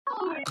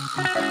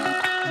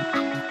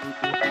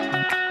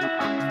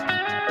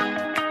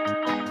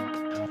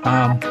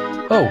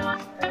Oh,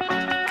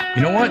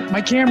 you know what?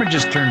 My camera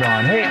just turned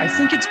on. Hey, I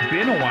think it's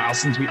been a while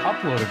since we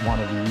uploaded one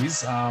of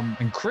these.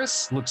 And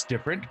Chris looks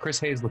different.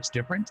 Chris Hayes looks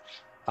different.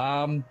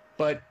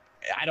 But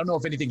I don't know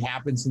if anything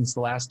happened since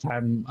the last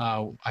time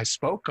I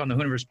spoke on the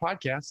Hooniverse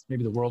podcast.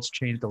 Maybe the world's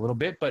changed a little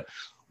bit. But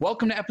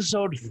welcome to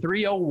episode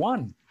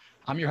 301.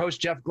 I'm your host,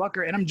 Jeff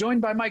Glucker, and I'm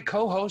joined by my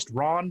co-host,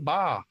 Ron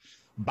Baugh.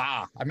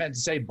 I meant to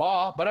say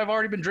Baugh, but I've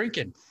already been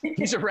drinking.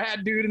 He's a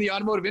rad dude in the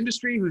automotive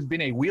industry who's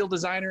been a wheel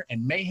designer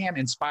and mayhem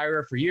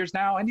inspirer for years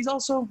now, and he's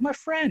also my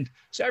friend.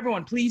 So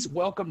everyone, please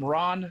welcome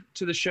Ron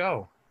to the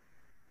show.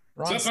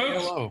 Ron, what's up,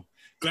 folks? Hello.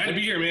 Glad to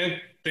be here,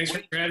 man. Thanks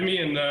for having me.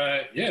 And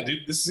yeah,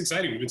 dude, this is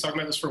exciting. We've been talking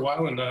about this for a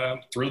while, and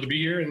thrilled to be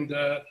here. And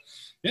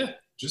yeah,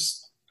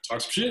 just talk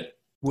some shit.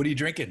 What are you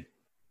drinking?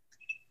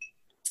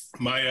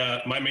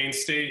 My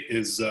mainstay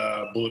is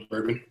Bullet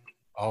Bourbon.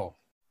 Oh,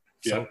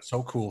 yeah,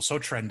 so cool, so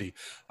trendy.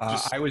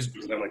 I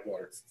like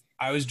water.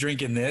 was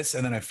drinking this,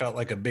 and then I felt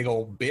like a big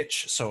old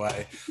bitch, so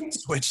I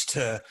switched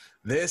to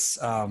this.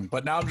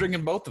 But now I'm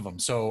drinking both of them.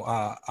 So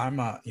I'm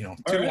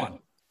 2-1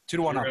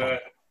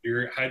 up.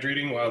 You're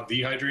hydrating while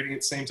dehydrating at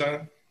the same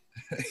time.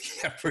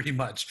 Yeah, pretty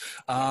much.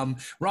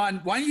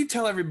 Ron, why don't you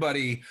tell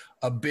everybody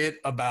a bit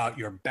about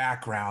your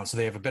background so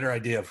they have a better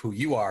idea of who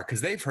you are?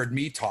 Because they've heard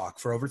me talk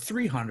for over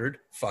 300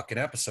 fucking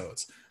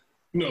episodes.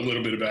 Know a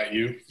little bit about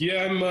you.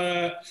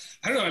 Yeah,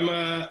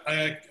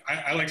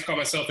 I like to call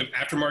myself an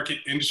aftermarket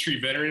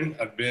industry veteran.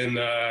 I've been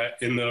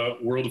in the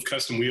world of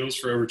custom wheels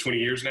for over 20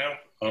 years now.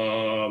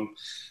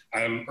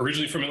 I'm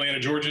originally from Atlanta,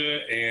 Georgia,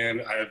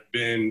 and I've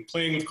been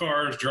playing with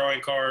cars, drawing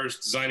cars,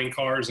 designing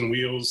cars and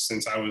wheels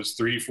since I was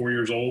 3-4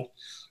 years old.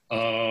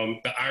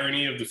 The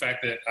irony of the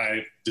fact that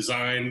I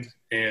designed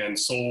and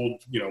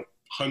sold,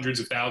 hundreds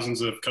of thousands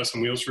of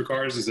custom wheels for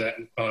cars is that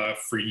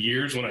for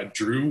years when I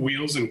drew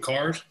wheels in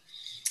cars,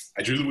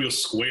 I drew the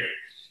wheels square.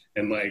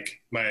 And like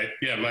my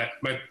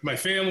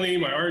family,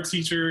 my art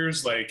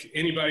teachers, like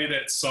anybody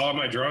that saw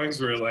my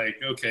drawings were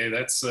like, okay,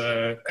 that's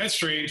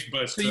strange.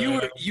 But so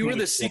you were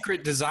the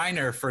secret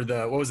designer for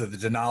the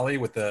Denali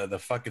with the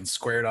fucking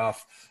squared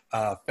off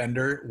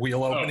fender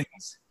wheel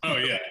openings. Oh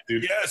yeah,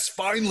 dude. Yes,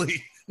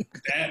 finally.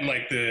 That and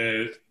like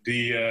the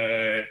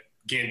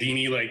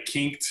Gandini like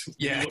kinked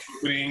wheel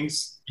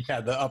openings.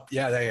 Yeah, that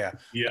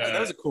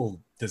was a cool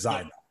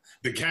design.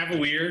 The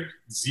Cavalier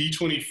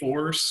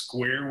Z24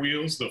 square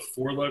wheels, the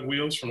 4-lug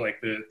wheels from like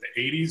the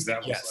 80s,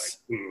 that was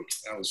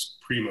that was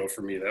primo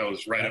for me. That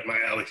was right up my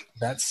alley.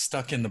 That's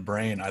stuck in the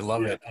brain. I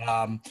love it.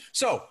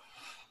 So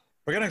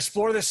we're going to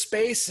explore this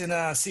space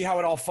and see how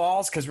it all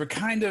falls, because we're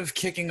kind of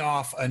kicking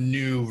off a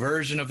new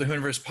version of the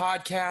Hooniverse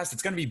podcast.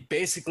 It's going to be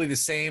basically the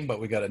same, but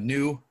we got a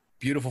new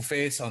beautiful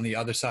face on the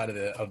other side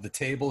of the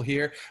table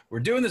here. We're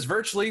doing this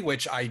virtually,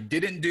 which I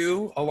didn't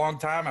do a long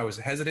time. I was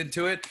hesitant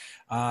to it,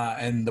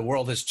 and the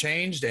world has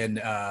changed, and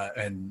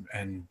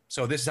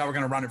so this is how we're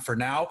going to run it for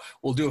now.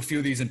 We'll do a few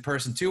of these in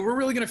person too. We're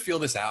really going to feel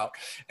this out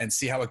and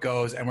see how it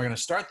goes, and we're going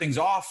to start things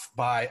off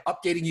by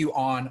updating you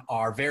on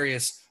our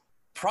various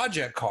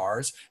project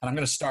cars. And I'm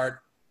going to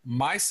start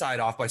my side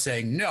off by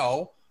saying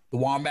no, the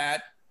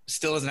Wombat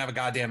still doesn't have a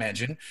goddamn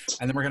engine.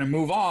 And then we're going to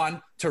move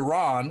on to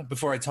Ron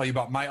before I tell you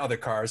about my other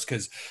cars,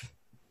 because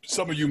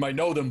some of you might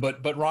know them,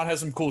 but Ron has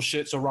some cool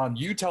shit. So Ron,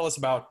 you tell us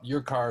about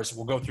your cars.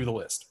 We'll go through the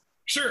list.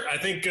 Sure. I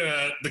think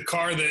the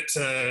car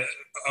that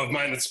of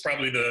mine that's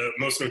probably the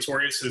most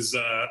notorious is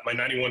my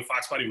 91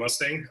 Fox Body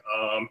Mustang,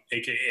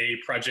 aka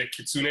Project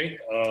Kitsune,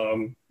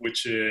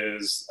 which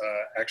is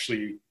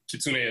actually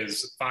Kitsune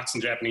is fox in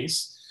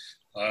Japanese.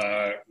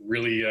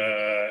 Really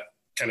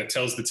kind of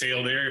tells the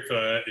tale there.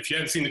 If you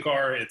haven't seen the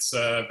car, it's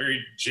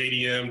very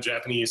JDM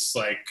Japanese,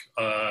 like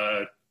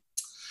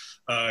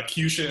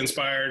Kyusha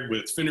inspired,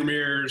 with fender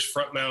mirrors,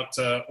 front mount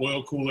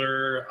oil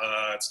cooler.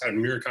 It's kind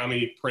of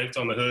Murakami print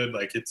on the hood.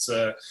 Like it's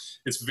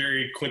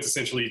very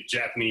quintessentially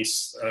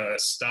Japanese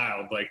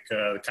styled, like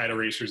the Kaito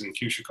racers and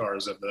Kyusha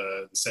cars of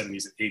the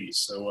 70s and 80s.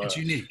 So it's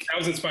unique. I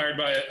was inspired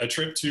by a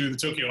trip to the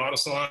Tokyo Auto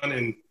Salon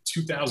in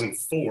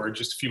 2004,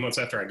 just a few months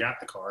after I got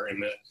the car,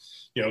 and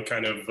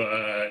kind of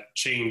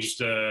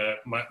changed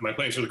my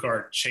plans for the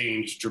car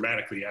changed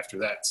dramatically after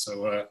that.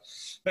 So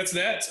that's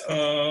that.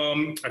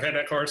 I've had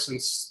that car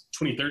since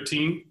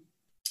 2013.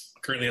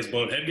 Currently has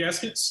blown head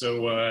gaskets,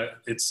 so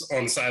it's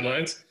on the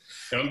sidelines.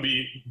 And I'm gonna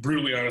be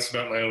brutally honest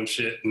about my own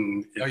shit.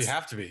 And you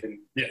have to be.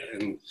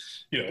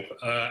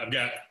 I've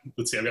got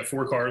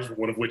 4 cars,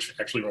 one of which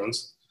actually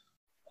runs.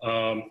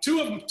 Two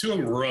of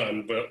them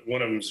run, but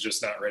one of them is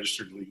just not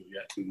registered legal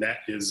yet. And that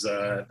is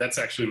that's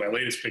actually my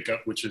latest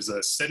pickup, which is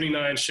a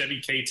 '79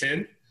 Chevy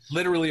K10.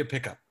 Literally a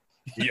pickup.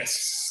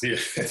 Yes, yeah.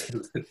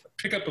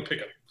 Pickup.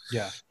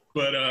 Yeah.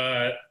 But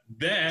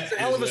that's a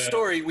hell of a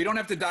story. We don't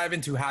have to dive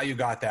into how you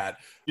got that.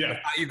 Yeah,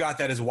 how you got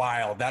that is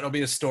wild. That'll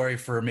be a story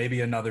for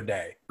maybe another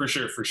day. For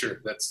sure.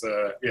 That's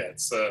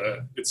it's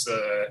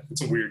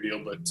a weird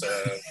deal, but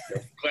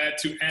glad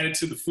to add it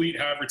to the fleet,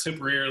 however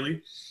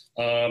temporarily.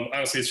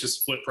 Honestly, it's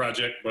just a flip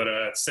project,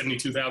 but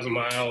 72,000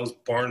 miles,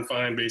 barn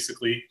find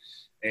basically,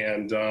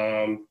 And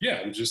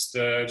I'm just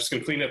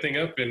gonna clean that thing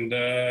up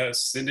and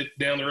send it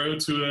down the road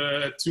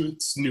to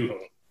its new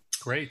home.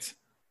 Great.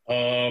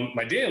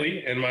 My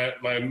daily and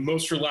my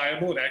most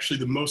reliable and actually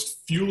the most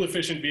fuel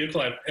efficient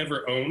vehicle I've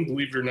ever owned,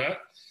 believe it or not,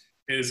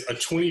 is a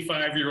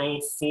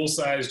 25-year-old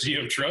full-size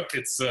GM truck.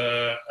 It's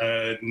a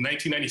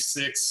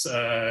 1996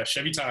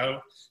 Chevy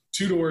Tahoe,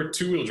 two-door,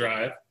 two-wheel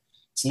drive.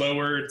 It's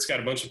lowered. It's got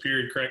a bunch of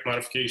period correct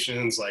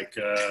modifications like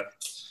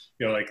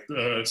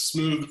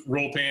smooth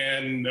roll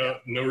pan,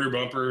 no rear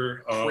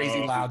bumper. Crazy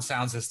loud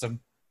sound system.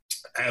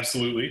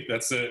 Absolutely.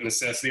 That's a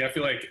necessity. I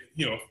feel like,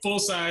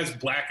 full-size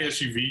black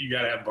SUV, you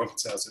got to have a bumping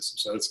sound system.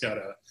 So it's got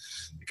a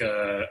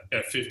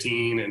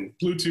F15 and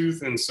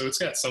Bluetooth, and so it's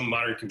got some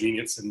modern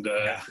convenience, and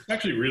it's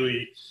actually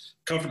really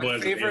comfortable.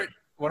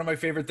 One of my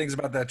favorite things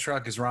about that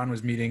truck is Ron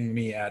was meeting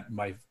me at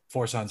my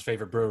Four Sons'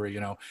 favorite brewery,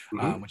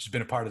 which has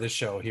been a part of this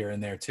show here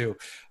and there too.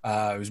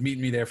 He was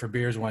meeting me there for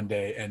beers one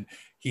day, and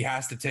he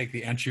has to take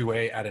the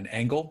entryway at an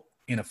angle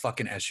in a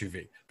fucking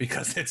SUV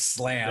because it's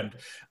slammed.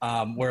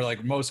 Where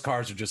like most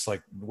cars are just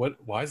like, what?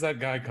 Why is that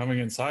guy coming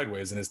in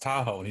sideways in his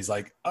Tahoe? And he's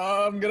like,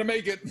 I'm gonna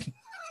make it.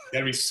 Got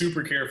to be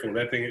super careful.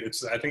 That thing,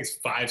 I think it's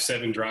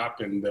 5.7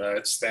 drop and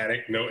it's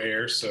static, no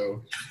air.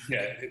 So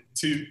yeah,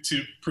 to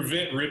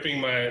prevent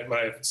ripping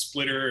my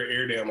splitter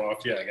air dam off,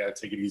 I got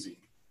to take it easy.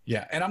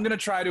 Yeah, and I'm going to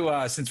try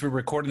to, since we're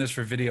recording this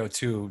for video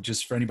too,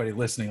 just for anybody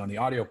listening on the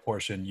audio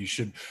portion, you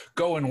should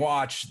go and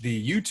watch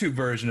the YouTube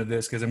version of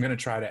this because I'm going to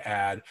try to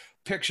add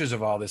pictures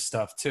of all this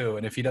stuff too.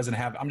 And if he doesn't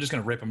have, I'm just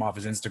going to rip him off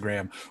his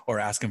Instagram or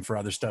ask him for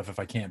other stuff if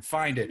I can't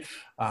find it.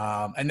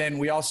 And then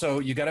you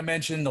got to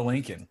mention the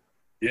Lincoln.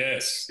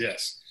 Yes.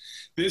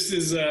 This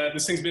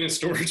thing's been in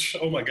storage,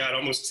 oh my God,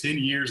 almost 10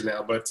 years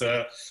now. But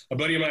a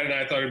buddy of mine and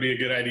I thought it'd be a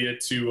good idea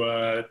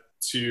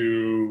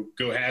to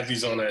go have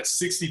these on a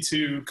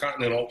 62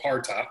 Continental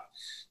hardtop.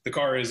 The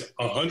car is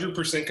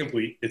 100%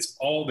 complete. It's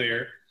all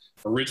there.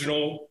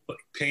 Original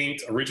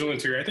paint, original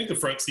interior. I think the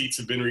front seats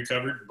have been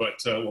recovered, but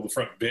the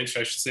front bench,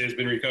 I should say, has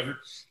been recovered.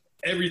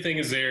 Everything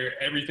is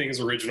there. Everything is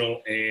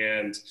original.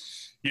 And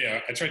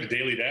I tried to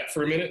daily that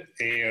for a minute,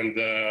 and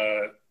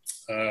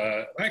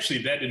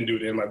actually that didn't do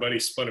it in. My buddy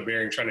spun a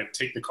bearing trying to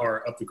take the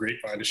car up the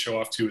grapevine to show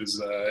off to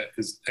his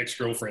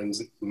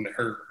ex-girlfriends and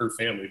her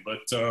family. But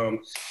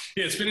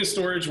it's been in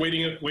storage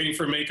waiting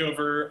for a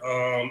makeover.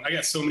 I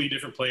got so many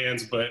different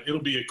plans, but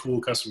it'll be a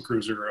cool custom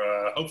cruiser.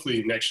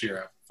 Hopefully next year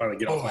I'll finally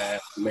get off my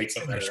ass and make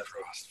something out of it.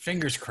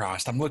 Fingers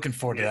crossed. I'm looking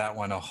forward to that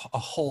one a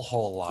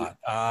whole lot.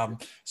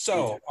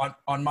 So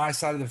on my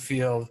side of the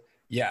field,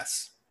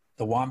 yes,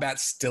 the Wombat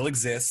still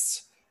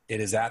exists. It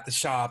is at the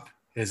shop.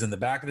 It is in the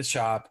back of the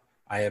shop.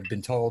 I have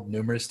been told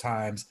numerous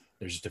times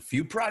there's just a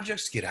few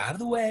projects to get out of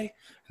the way,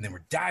 and then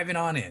we're diving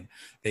on in.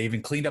 They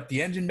even cleaned up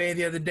the engine bay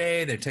the other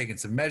day. They're taking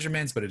some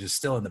measurements, but it is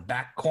still in the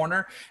back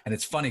corner. And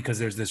it's funny because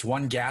there's this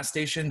one gas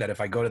station that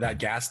if I go to that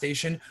gas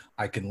station,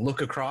 I can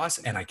look across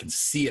and I can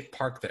see it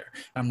parked there.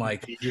 I'm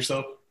like, feed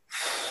yourself.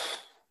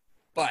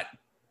 But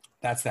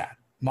that's that.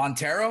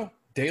 Montero,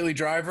 daily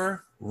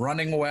driver,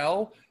 running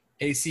well.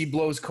 AC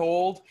blows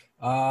cold.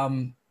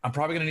 I'm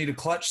probably going to need a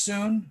clutch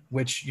soon,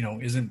 which,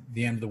 isn't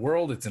the end of the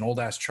world. It's an old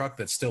ass truck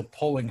that's still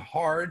pulling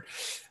hard.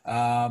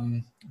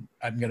 I'm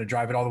going to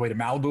drive it all the way to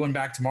Malibu and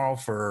back tomorrow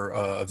for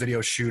a video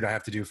shoot I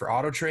have to do for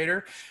Auto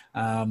Trader.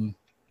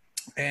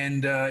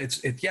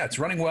 It's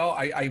running well.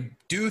 I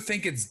do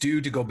think it's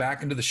due to go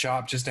back into the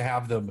shop just to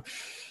have them.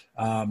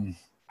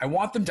 I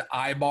want them to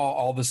eyeball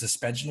all the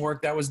suspension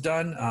work that was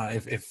done.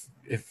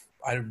 If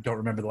I don't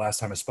remember the last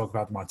time I spoke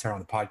about the Montero on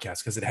the podcast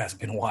because it has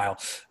been a while.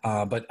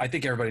 But I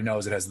think everybody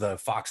knows it has the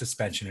Fox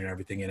suspension and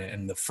everything in it.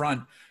 And the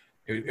front,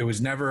 it's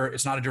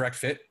not a direct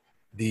fit.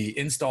 The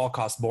install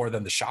cost more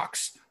than the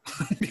shocks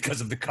because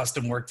of the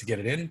custom work to get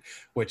it in,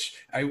 which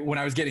when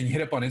I was getting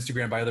hit up on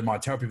Instagram by other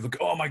Montero people, like,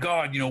 oh my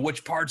God,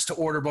 which parts to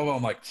order, blah, blah.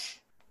 I'm like,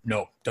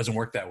 no, doesn't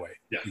work that way.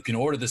 Yeah. You can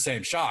order the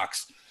same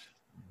shocks,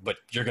 but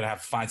you're going to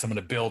have to find someone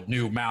to build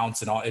new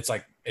mounts and all. It's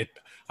like, I'm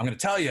going to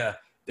tell you,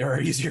 there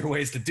are easier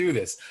ways to do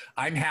this.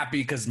 I'm happy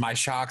because my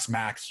shocks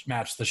match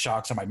the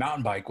shocks on my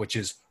mountain bike, which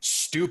is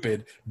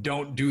stupid.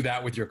 Don't do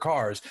that with your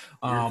cars.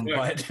 I'm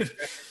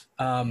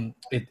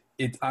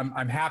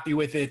happy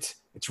with it.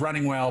 It's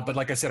running well. But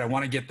like I said, I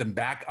want to get them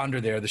back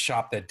under there, the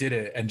shop that did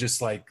it. And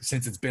just like,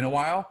 since it's been a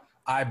while,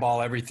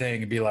 eyeball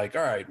everything and be like,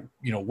 all right,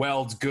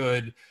 weld's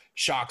good.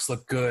 Shocks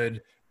look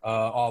good.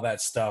 All that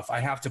stuff. I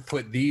have to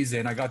put these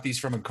in. I got these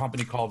from a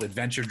company called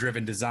Adventure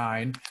Driven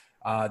Design.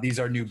 These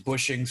are new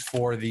bushings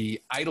for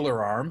the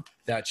idler arm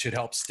that should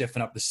help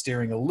stiffen up the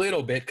steering a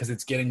little bit because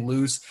it's getting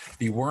loose.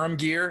 The worm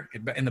gear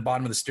in the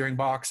bottom of the steering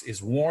box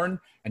is worn,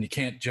 and you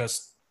can't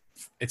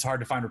it's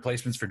hard to find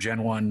replacements for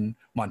Gen 1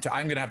 Montero.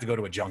 I'm going to have to go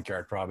to a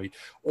junkyard probably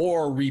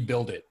or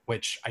rebuild it,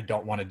 which I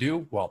don't want to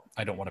do. Well,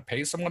 I don't want to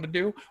pay someone to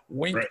do.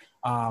 Wink.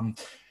 Right.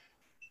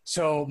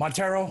 So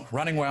Montero,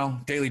 running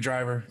well, daily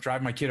driver,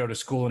 drive my kiddo to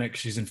school in it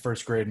because she's in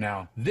first grade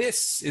now.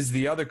 This is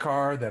the other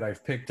car that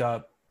I've picked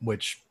up,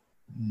 which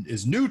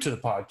is new to the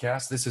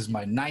podcast, this is my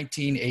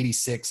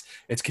 1986.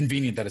 It's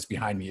convenient that it's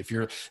behind me. If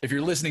you're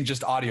listening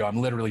just audio,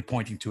 I'm literally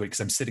pointing to it because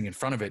I'm sitting in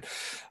front of it.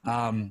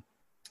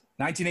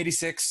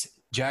 1986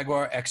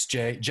 Jaguar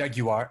XJ6.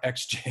 Jaguar.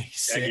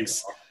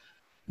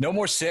 No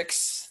more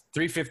 6,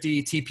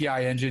 350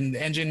 TPI engine.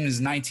 The engine is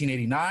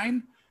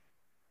 1989.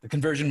 The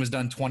conversion was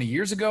done 20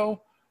 years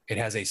ago. It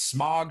has a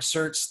smog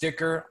cert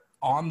sticker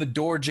on the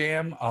door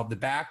jamb of the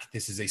back.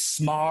 This is a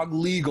smog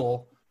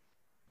legal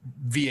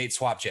V8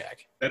 swap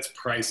jag. That's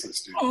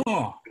priceless, dude.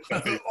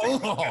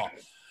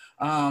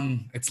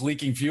 It's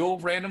leaking fuel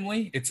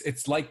randomly.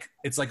 It's like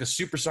a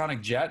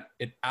supersonic jet.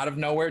 It out of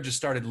nowhere just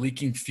started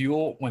leaking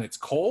fuel when it's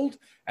cold,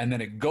 and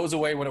then it goes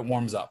away when it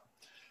warms up.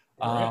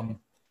 Right.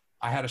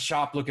 I had a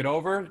shop look it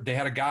over. They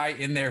had a guy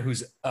in there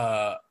who's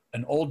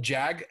an old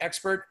Jag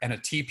expert and a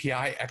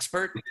TPI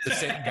expert, the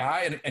same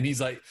guy. And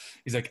he's like,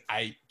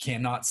 I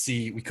cannot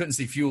see, we couldn't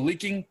see fuel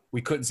leaking.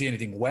 We couldn't see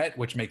anything wet,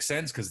 which makes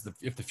sense because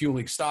if the fuel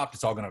leak stopped,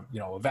 it's all going to,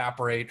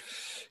 evaporate.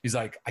 He's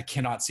like, I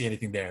cannot see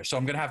anything there. So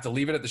I'm going to have to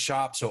leave it at the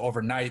shop. So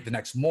overnight, the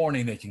next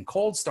morning they can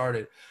cold start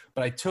it.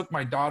 But I took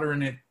my daughter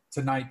in it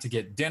tonight to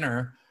get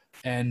dinner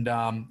and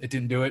it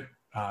didn't do it.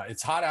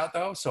 It's hot out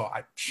though, so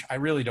I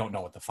really don't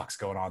know what the fuck's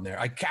going on there.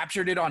 I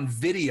captured it on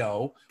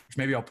video, which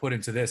maybe I'll put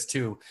into this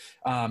too.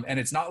 And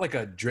it's not like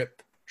a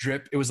drip.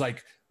 It was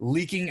like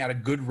leaking at a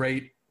good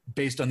rate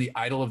based on the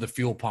idle of the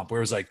fuel pump, where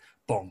it was like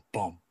boom,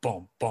 boom,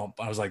 boom, boom.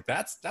 I was like,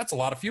 that's a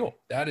lot of fuel.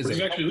 That is. Where's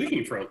it actually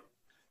leaking from?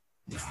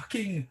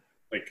 Fucking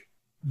like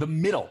the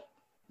middle,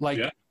 like.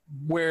 Yeah.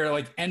 Where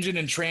like engine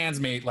and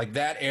transmate, like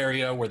that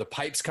area where the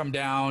pipes come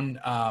down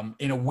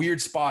in a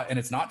weird spot. And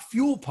it's not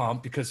fuel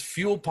pump, because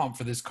fuel pump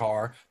for this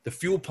car, the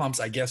fuel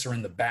pumps, I guess, are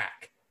in the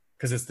back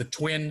because it's the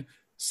twin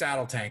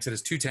saddle tanks. It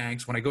has 2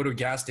 tanks. When I go to a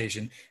gas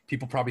station,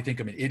 people probably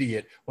think I'm an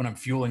idiot when I'm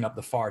fueling up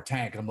the far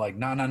tank. And I'm like,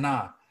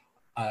 nah.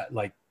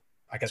 Like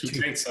I got 2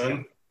 tanks,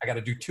 son. I got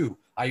to do 2.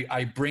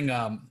 I bring,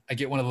 I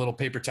get one of the little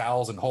paper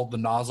towels and hold the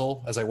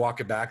nozzle as I walk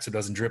it back so it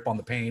doesn't drip on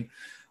the paint.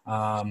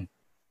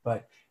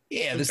 But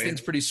yeah, this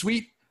thing's pretty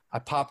sweet. I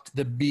popped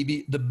the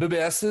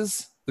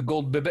BBSs, the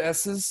gold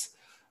BBSs,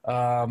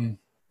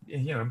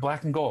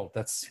 black and gold.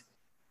 That's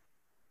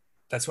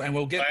and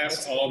we'll get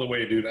Class all the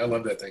way, dude. I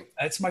love that thing.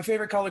 It's my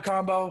favorite color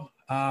combo,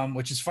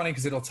 which is funny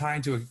because it'll tie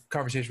into a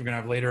conversation we're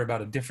gonna have later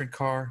about a different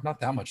car.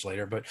 Not that much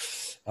later, but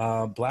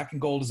black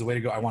and gold is the way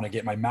to go. I want to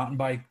get my mountain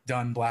bike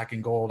done black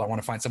and gold. I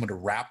want to find someone to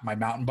wrap my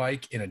mountain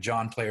bike in a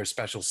John Player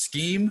special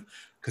scheme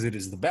because it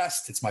is the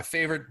best. It's my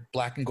favorite,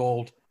 black and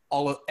gold.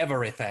 All of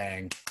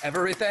everything. I'm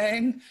with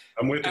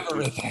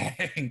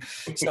everything.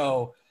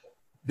 So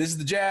this is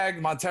the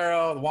Jag,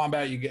 Montero, the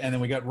Wombat, and then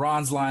we got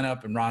Ron's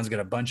lineup, and Ron's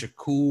got a bunch of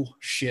cool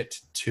shit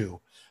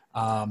too.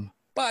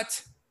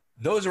 But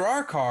those are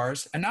our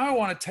cars, and now I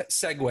want to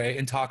segue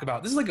and talk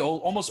about, this is like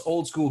almost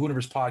old school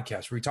Hooniverse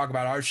podcast where we talk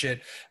about our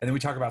shit, and then we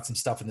talk about some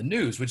stuff in the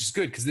news, which is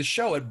good because this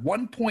show at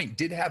one point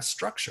did have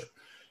structure,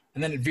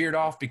 and then it veered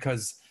off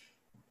because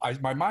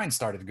my mind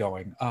started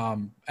going.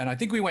 And I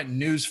think we went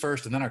news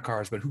first and then our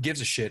cars, but who gives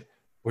a shit?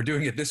 We're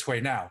doing it this way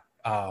now.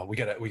 We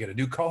got a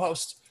new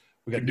co-host.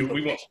 We got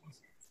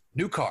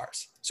new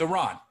cars. So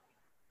Ron,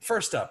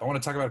 first up, I want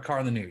to talk about a car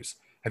in the news.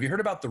 Have you heard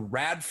about the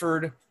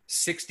Radford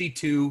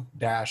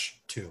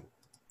 62-2?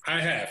 I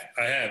have.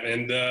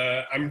 And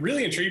I'm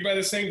really intrigued by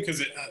this thing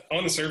because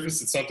on the surface,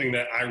 it's something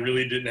that I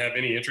really didn't have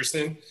any interest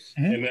in.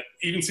 Mm-hmm. And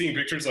even seeing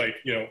pictures, like,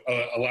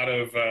 a lot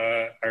of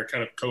our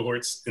kind of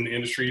cohorts in the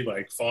industry,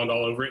 like, fawned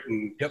all over it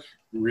and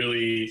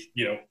really,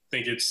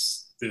 think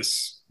it's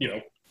this,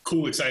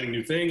 cool, exciting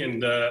new thing.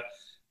 And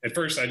at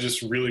first, I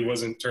just really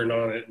wasn't turned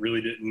on. It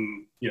really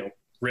didn't,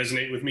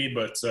 resonate with me.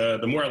 But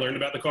the more I learned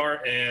about the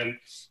car and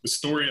the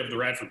story of the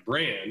Radford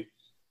brand,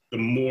 the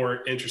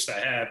more interest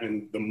I have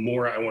and the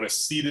more I want to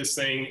see this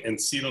thing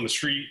and see it on the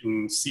street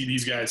and see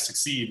these guys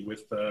succeed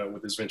with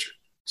this venture.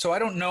 So I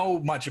don't know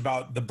much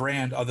about the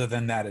brand other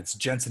than that it's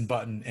Jensen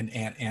Button and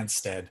Ant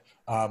Anstead.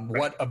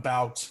 What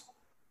about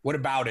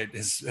it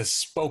has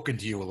spoken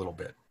to you a little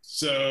bit?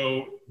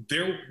 So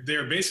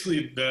they're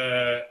basically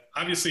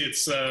obviously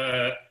it's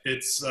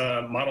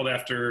modeled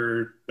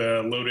after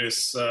the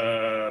Lotus.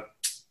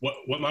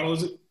 What model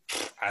is it?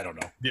 I don't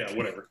know. Yeah,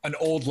 whatever. An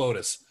old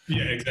Lotus.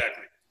 Yeah,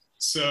 exactly.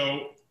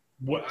 So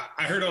what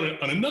I heard on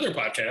another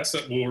podcast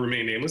that will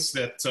remain nameless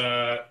that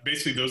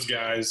basically those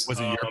guys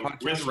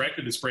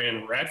resurrected this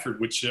brand Radford,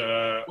 which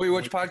wait,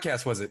 which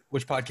podcast was it?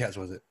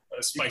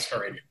 Spice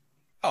Car Radio.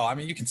 Oh, I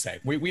mean, you can say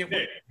we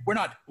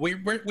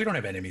don't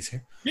have enemies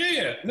here.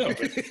 Yeah, no. But,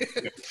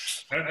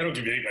 I don't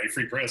give anybody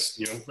free press,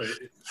 But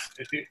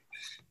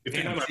if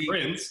they're not my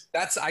friends,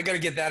 I got to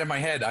get that in my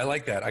head. I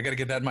like that. I got to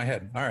get that in my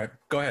head. All right,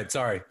 go ahead.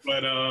 Sorry,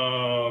 but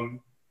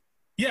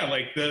yeah,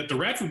 like the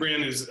Radford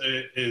brand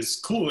is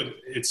cool.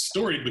 It's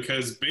storied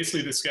because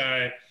basically this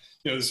guy,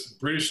 this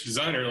British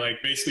designer,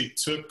 like basically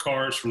took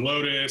cars from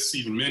Lotus,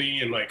 even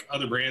Mini, and like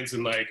other brands,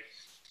 and like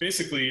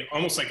basically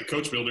almost like a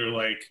coach builder,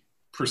 like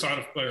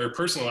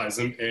personalized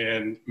them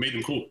and made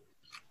them cool.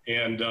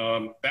 And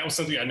that was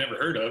something I never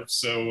heard of.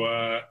 So,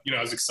 I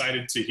was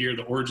excited to hear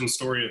the origin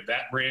story of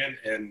that brand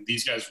and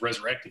these guys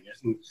resurrecting it.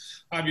 And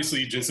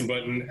obviously, Jenson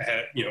Button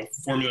had, a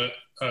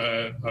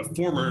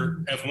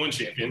former F1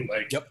 champion.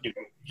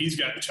 He's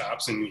got the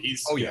chops, and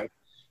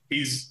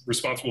he's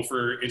responsible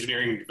for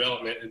engineering and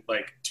development and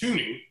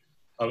tuning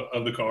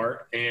of the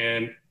car.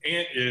 And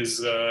Ant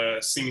is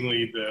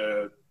seemingly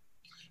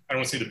I don't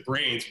want to say the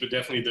brains, but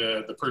definitely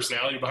the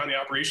personality behind the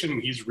operation.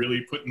 And he's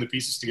really putting the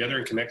pieces together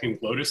and connecting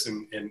with Lotus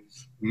and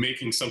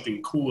making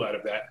something cool out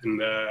of that.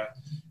 And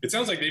it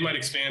sounds like they might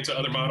expand to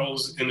other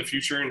models in the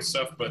future and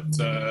stuff. But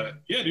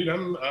dude,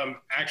 I'm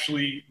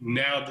actually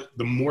now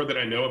the more that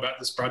I know about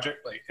this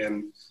project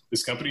and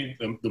this company,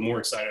 the more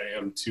excited I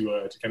am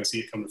to kind of see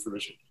it come to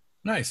fruition.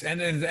 Nice. And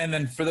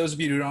then for those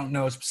of you who don't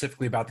know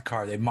specifically about the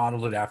car, they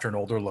modeled it after an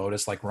older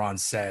Lotus, like Ron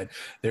said.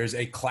 There's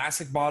a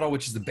classic model,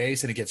 which is the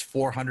base, and it gets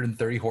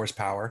 430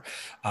 horsepower.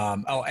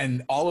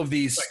 And all of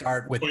these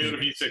start with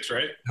Toyota V6,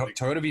 right?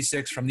 Toyota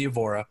V6 from the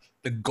Evora.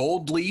 The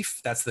Gold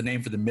Leaf, that's the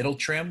name for the middle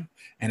trim,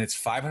 and it's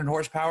 500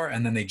 horsepower.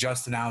 And then they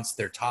just announced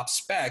their top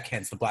spec,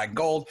 hence the black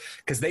gold,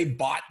 because they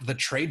bought the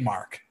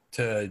trademark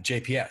to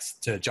JPS,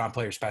 to John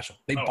Player Special.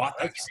 They bought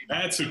that.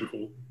 That's super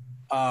cool.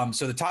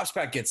 So the top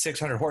spec gets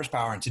 600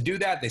 horsepower, and to do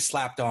that, they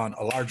slapped on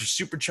a larger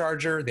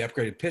supercharger. They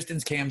upgraded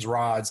pistons, cams,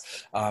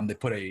 rods. They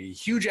put a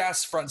huge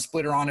ass front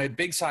splitter on it,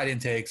 big side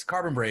intakes,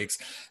 carbon brakes.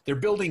 They're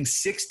building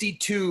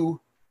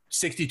 62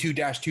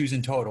 62-2s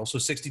in total, so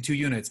 62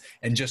 units,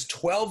 and just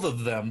 12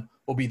 of them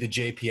will be the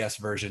JPS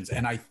versions.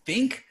 And I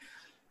think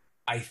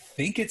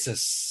it's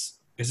is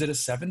it a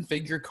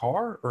 7-figure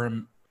car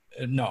or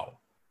no?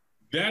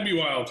 That'd be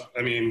wild.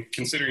 I mean,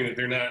 considering that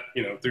they're not,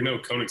 they're no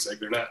Koenigsegg,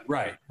 they're not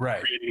right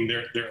creating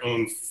their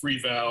own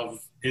free valve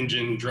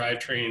engine,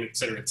 drivetrain, et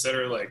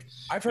cetera. Like,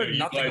 I've heard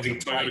nothing utilizing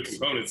Toyota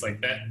components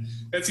like that.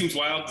 That seems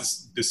wild,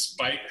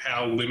 despite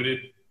how limited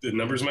the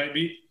numbers might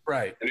be.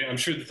 Right. And I'm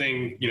sure the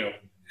thing,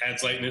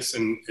 adds lightness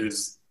and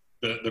is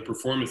the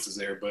performance is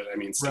there, but I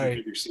mean, 7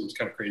 figures seems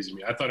kind of crazy to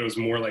me. I thought it was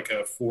more like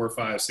a $400,000,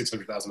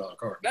 $500,000, $600,000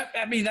 car.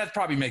 That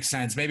probably makes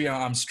sense. Maybe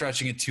I'm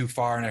stretching it too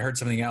far and I heard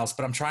something else,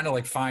 but I'm trying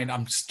to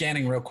I'm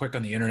scanning real quick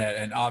on the internet,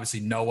 and obviously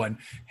no one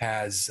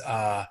has,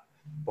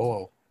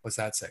 what's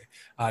that say?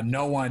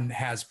 No one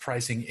has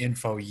pricing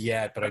info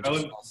yet, but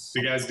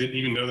the guys didn't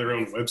even know their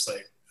own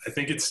website. I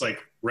think it's like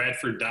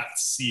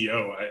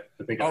radford.co.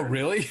 I think. Oh,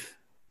 really?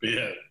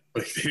 Yeah.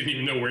 They didn't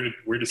even know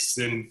where to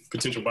send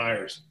potential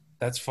buyers.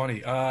 That's funny.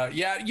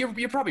 Yeah,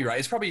 you're probably right.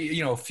 It's probably,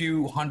 a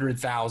few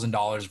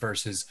 $100,000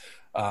 versus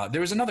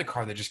there was another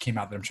car that just came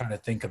out that I'm trying to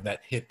think of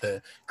that hit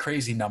the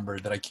crazy number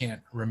that I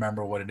can't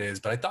remember what it is.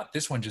 But I thought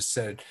this one just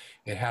said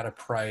it had a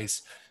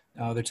price.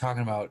 They're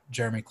talking about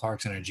Jeremy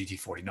Clarkson and a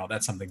GT40. No,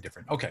 that's something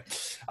different. Okay.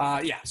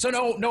 Yeah. So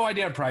no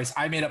idea of price.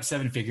 I made up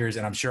 7 figures,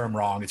 and I'm sure I'm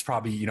wrong. It's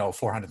probably,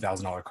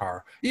 $400,000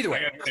 car. Either way.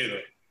 I gotta say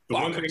that the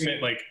one thing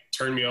that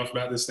turned me off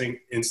about this thing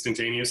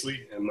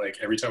instantaneously, and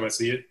every time I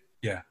see it,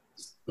 yeah,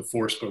 the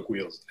 4-spoke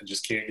wheels. I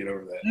just can't get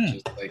over that.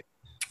 Just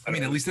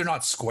at least they're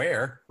not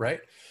square, right?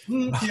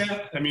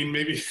 Yeah. I mean,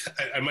 maybe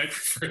I might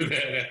prefer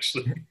that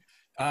actually.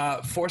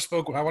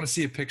 4-spoke. I want to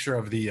see a picture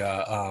of the.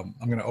 I'm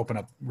going to open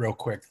up real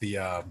quick.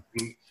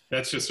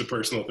 That's just a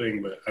personal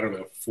thing, but I don't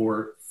know.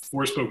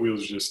 4-spoke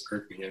wheels just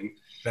irk me in.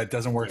 That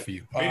doesn't work for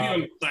you. Maybe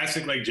on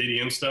classic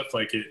JDM stuff,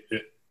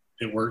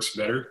 it works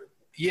better.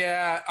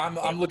 Yeah,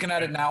 I'm looking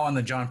at it now on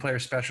the John Player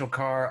Special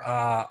car.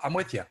 I'm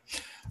with you.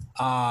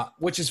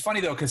 Which is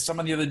funny though, because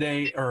someone the other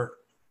day, or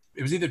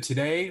it was either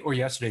today or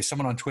yesterday,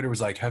 someone on Twitter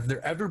was like, "Have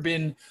there ever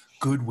been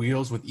good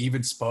wheels with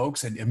even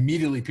spokes?" And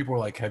immediately people were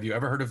like, "Have you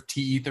ever heard of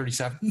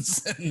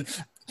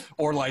TE37s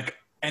or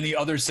any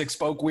other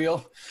 6-spoke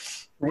wheel?"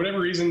 For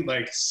whatever reason,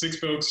 6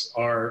 spokes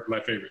are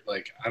my favorite.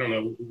 I don't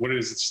know what it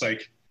is. It's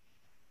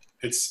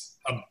it's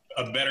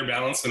a better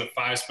balance than a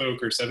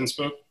 5-spoke or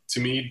 7-spoke to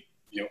me.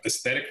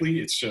 Aesthetically,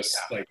 it's just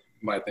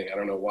my thing. I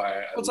don't know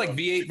why. It's like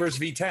V8 versus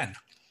V10.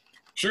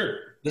 Sure.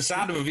 The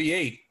sound of a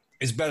V8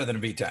 is better than a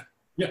V10.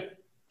 Yeah.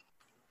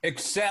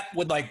 Except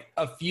with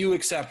a few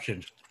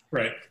exceptions.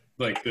 Right.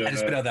 I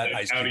just been that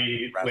nice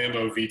Audi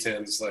Lambo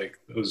V10s,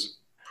 those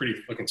pretty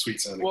fucking sweet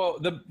sounding. Well,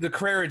 the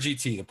Carrera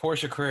GT, the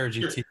Porsche Carrera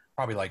GT, is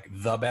probably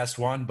the best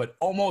one, but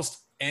almost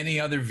any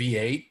other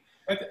V8.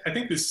 I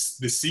think the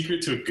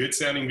secret to a good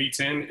sounding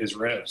V10 is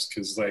revs,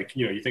 because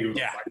you think of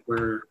a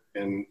Viper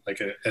and a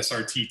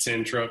SRT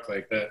 10 truck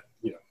like that,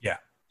 Yeah.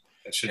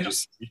 That should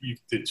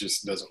it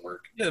just doesn't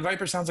work. Yeah, the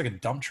Viper sounds like a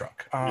dump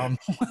truck. But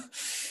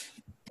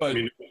I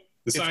mean,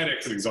 the side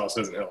exit exhaust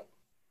doesn't help.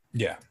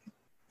 Yeah.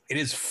 It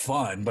is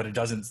fun, but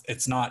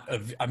it's not a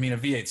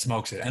V8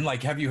 smokes it. And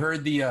have you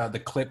heard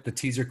the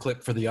teaser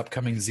clip for the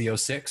upcoming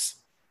Z06?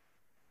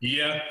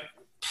 Yeah.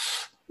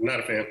 I'm not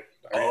a fan.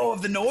 Oh,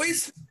 of the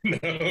noise? No,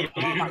 dude.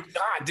 Oh my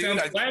God, dude. It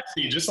sounds flat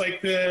speed, just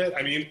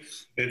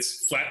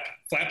it's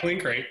flat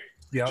plane crank.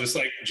 Yeah. Just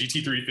like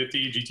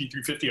GT350,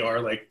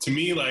 GT350R. To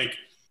me,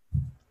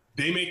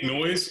 they make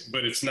noise,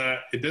 but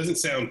it doesn't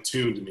sound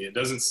tuned to me. It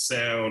doesn't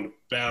sound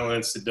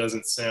balanced. It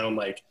doesn't sound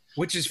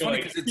Which is funny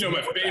because it's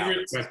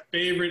my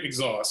favorite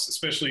exhaust,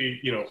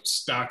 especially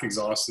stock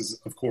exhaust, is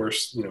of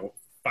course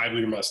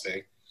 5-liter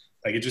Mustang.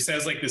 Like it just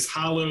has like this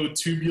hollow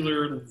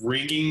tubular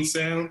ringing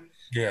sound.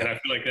 Yeah. And I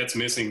feel like that's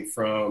missing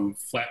from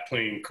flat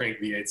plane crank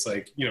V8s.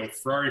 Like,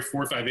 Ferrari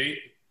 458,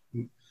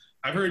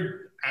 I've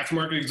heard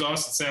aftermarket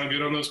exhausts that sound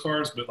good on those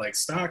cars, but like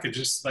stock, it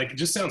just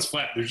sounds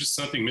flat. There's just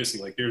something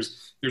missing. Like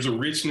there's a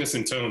richness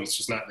in tone that's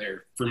just not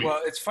there for me.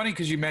 Well, it's funny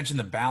because you mentioned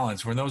the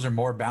balance when those are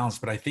more balanced,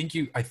 but I think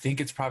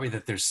it's probably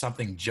that there's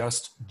something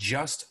just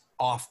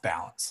off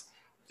balance.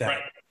 That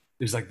right.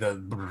 There's like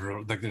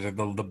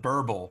the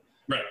burble.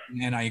 Right.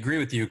 And I agree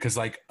with you because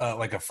like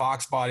a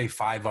Fox Body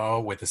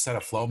 5.0 with a set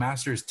of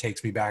Flowmasters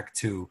takes me back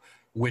to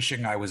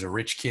wishing I was a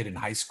rich kid in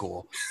high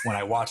school when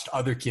I watched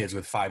other kids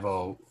with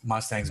 5.0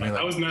 Mustangs.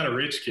 I was not a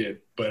rich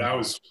kid, but I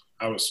was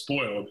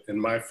spoiled,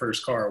 and my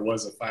first car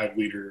was a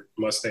 5-liter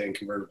Mustang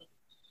convertible.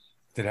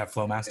 Did it have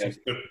Flowmasters? And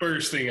the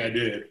first thing I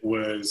did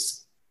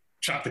was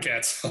chop the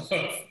cats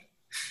off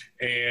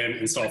and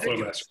install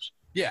Flowmasters.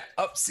 Yeah.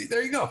 See,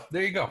 there you go.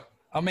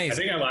 Amazing. I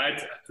think I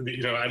lied.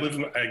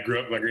 I grew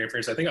up with my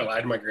grandparents. I think I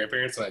lied to my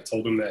grandparents and I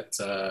told them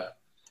that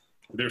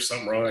there's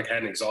something wrong. Like I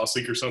had an exhaust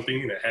leak or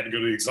something, and I had to go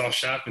to the exhaust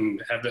shop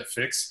and have that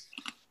fixed.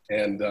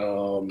 And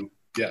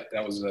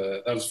that was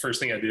the first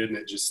thing I did, and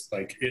it just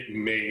like it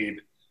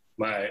made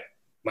my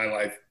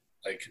life,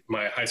 like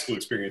my high school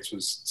experience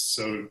was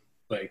so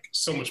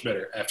much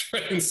better after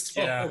I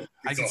installed. Yeah,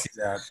 I can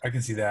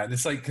see that.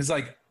 It's like because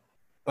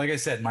like I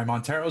said, my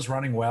Montero's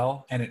running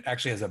well, and it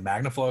actually has a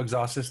MagnaFlow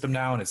exhaust system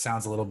now, and it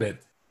sounds a little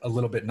bit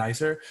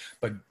nicer.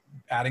 But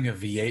adding a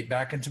V8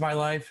 back into my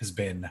life has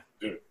been,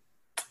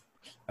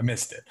 I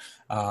missed it.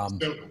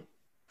 So,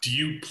 do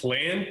you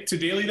plan to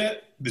daily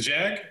the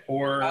Jag,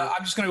 or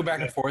I'm just gonna go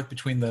back and forth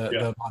between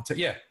the Montero.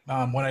 Yeah,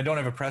 when I don't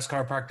have a press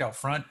car parked out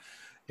front,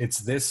 it's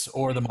this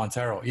or the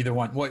Montero. Either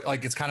one.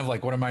 It's kind of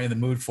like, what am I in the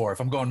mood for? If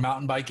I'm going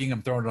mountain biking,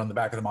 I'm throwing it on the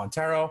back of the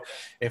Montero.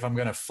 If I'm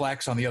gonna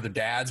flex on the other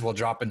dads while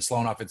dropping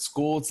Sloan off at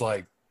school, it's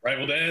like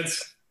rival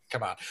dads.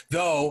 Come on.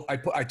 Though I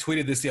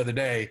tweeted this the other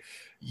day.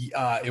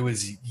 It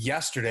was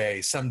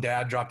yesterday. Some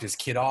dad dropped his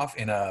kid off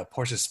in a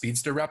Porsche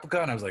Speedster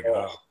replica, and I was like,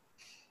 oh.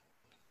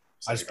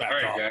 I just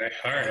backed off. Guy.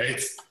 All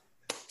right.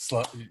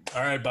 Slow.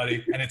 All right,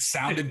 buddy. And it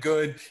sounded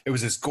good. It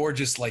was this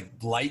gorgeous, like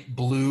light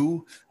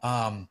blue.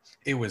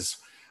 It was.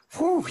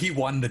 Whew, he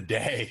won the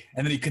day.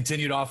 And then he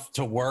continued off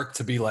to work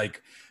to be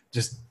like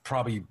just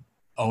probably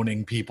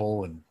owning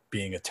people and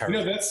being a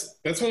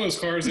terrorist. That's one of those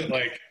cars that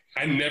like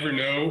I never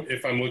know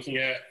if I'm looking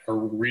at a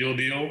real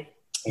deal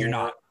You're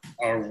not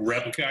a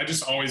replica. I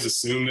just always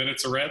assume that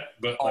it's a rep,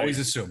 but always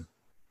assume.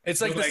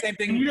 It's like the same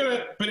thing.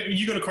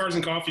 You go to Cars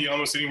and Coffee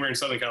almost anywhere in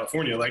Southern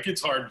California. Like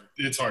it's hard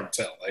to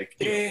tell. Like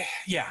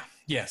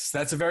yes,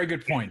 that's a very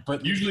good point.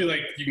 But usually,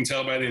 like you can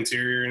tell by the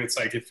interior, and it's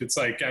like if it's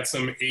like got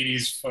some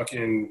 '80s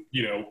fucking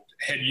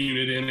head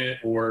unit in it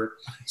or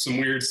some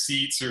weird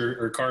seats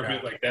or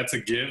carpet, like that's a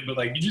give. But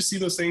like you just see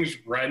those things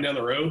riding down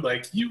the road.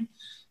 Like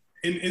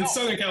in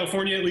Southern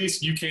California, at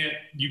least you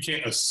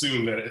can't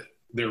assume that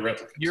they're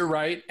replicas. You're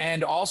right.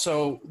 And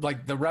also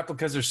like the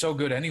replicas are so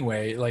good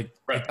anyway, like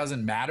It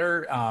doesn't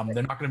matter.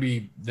 They're not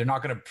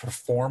going to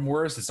perform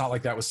worse. It's not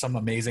like that was some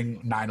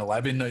amazing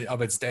 911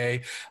 of its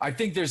day. I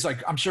think there's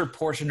I'm sure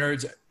Porsche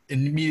nerds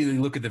immediately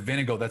look at the VIN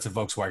and go, that's a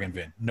Volkswagen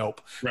VIN.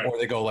 Nope. Right. Or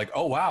they go like,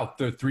 oh wow,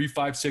 the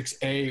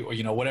 356A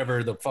or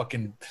whatever the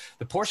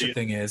Porsche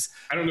thing is.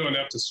 I don't know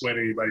enough to sweat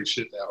anybody's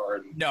shit that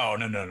hard. No.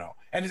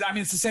 And I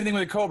mean, it's the same thing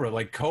with a Cobra.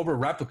 Like Cobra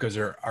replicas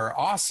are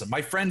awesome.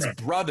 My friend's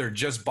brother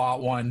just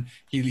bought one.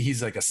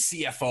 He's like a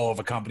CFO of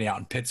a company out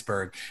in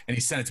Pittsburgh, and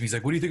he sent it to me. He's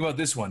like, what do you think about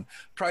this one?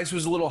 Price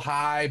was a little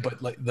high,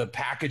 but like the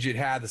package it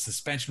had, the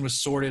suspension was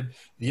sorted.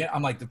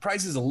 I'm like, the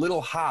price is a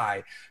little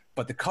high,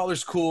 but the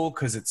color's cool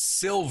because it's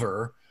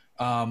silver.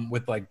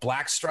 With like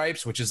black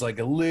stripes, which is like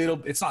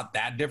it's not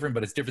that different,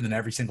 but it's different than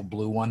every single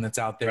blue one that's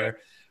out there.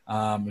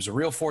 There's a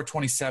real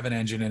 427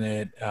 engine in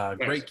it,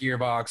 great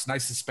gearbox,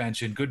 nice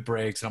suspension, good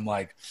brakes. And I'm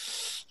like,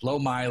 low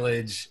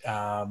mileage.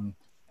 And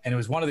it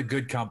was one of the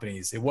good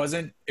companies. It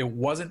wasn't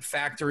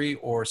factory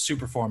or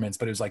Superformance,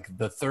 but it was like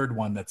the third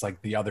one that's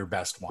like the other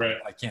best one. Right.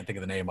 I can't think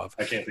of the name of.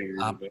 I can't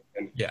think of it.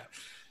 Yeah.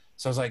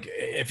 So I was like,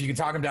 if you can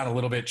talk him down a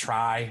little bit,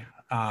 try.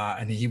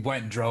 And he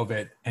went and drove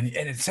it, and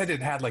it said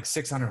it had like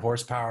 600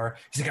 horsepower.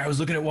 He's like, I was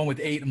looking at one with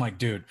 8. I'm like,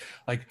 dude,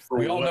 like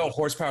we all know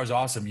horsepower is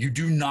awesome. You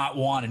do not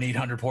want an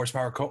 800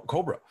 horsepower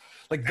Cobra.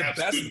 Like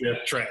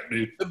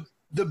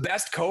the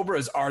best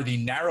Cobras are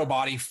the narrow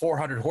body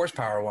 400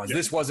 horsepower ones. Yeah.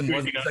 This wasn't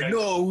like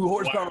no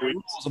horsepower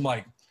rules. I'm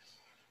like,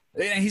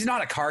 and he's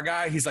not a car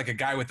guy. He's like a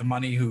guy with the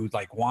money who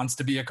like wants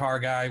to be a car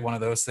guy. One of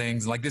those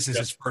things. Like this is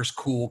his first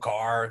cool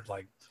car.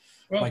 Like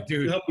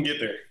dude, help him get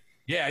there.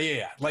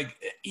 Yeah. Like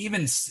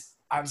even.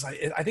 I was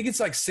like, I think it's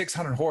like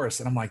 600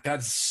 horse. And I'm like,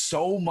 that's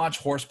so much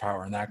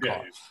horsepower in that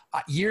car.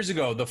 Yeah. Years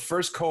ago, the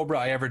first Cobra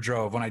I ever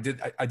drove, when I did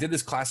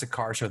this classic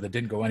car show that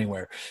didn't go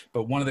anywhere,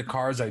 but one of the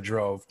cars I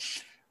drove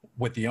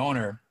with the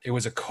owner, it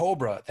was a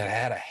Cobra that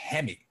had a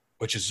Hemi,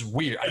 which is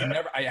weird.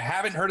 I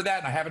haven't heard of that,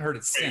 and I haven't heard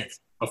it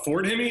since. A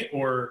Ford Hemi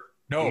or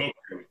no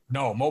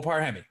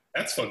Mopar Hemi.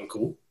 That's fucking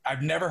cool.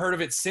 I've never heard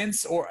of it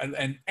since,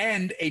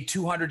 and a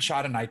 200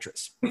 shot of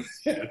nitrous.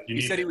 Yeah,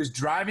 he said he was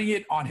driving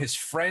it on his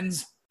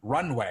friend's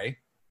runway,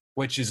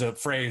 which is a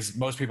phrase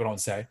most people don't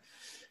say.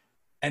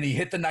 And he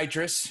hit the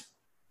nitrous,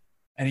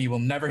 and he will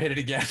never hit it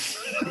again.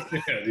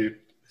 Yeah, dude.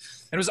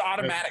 It was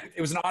automatic.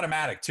 It was an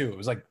automatic too. It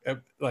was like I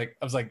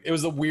was like, it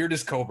was the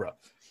weirdest Cobra.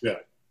 Yeah.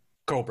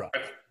 Cobra.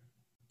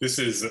 This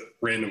is a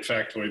random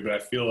factoid, but I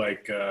feel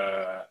like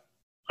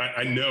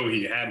I know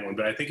he had one,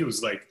 but I think it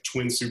was like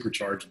twin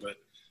supercharged. But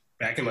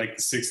back in like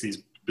the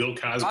 60s, Bill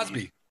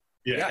Cosby.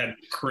 Yeah, had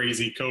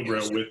crazy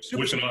Cobra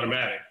with an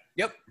automatic.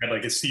 Yep. Had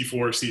like a C4,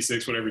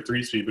 C6, whatever,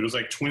 3-speed, but it was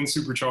like twin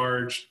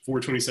supercharged,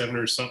 427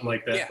 or something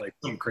like that. Yeah. Like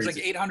something crazy. It was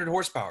like 800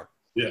 horsepower.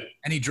 Yeah.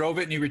 And he drove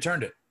it and he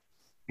returned it.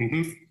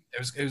 Mm-hmm.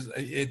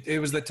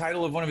 It was the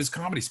title of one of his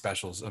comedy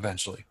specials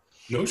eventually.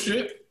 No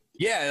shit.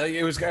 Yeah,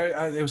 it was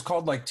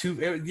called like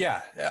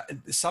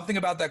something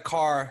about that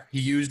car. He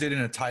used it in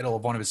a title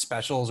of one of his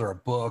specials or a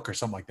book or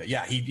something like that.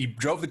 Yeah, he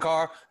drove the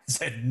car,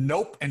 said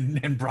nope,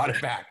 and brought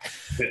it back,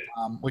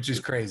 which is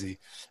crazy.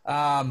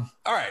 All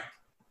right,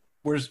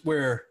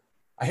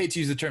 I hate to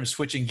use the term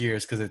switching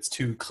gears because it's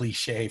too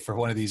cliche for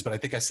one of these, but I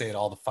think I say it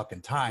all the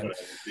fucking time.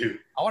 Dude.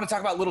 I want to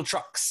talk about little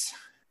trucks.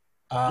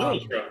 Little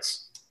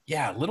trucks.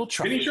 Yeah, little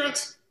trucks. Mini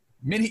trucks?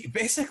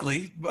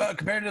 Basically,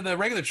 compared to the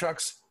regular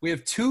trucks, we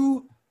have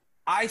two,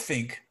 I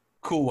think,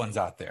 cool ones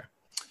out there.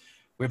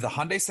 We have the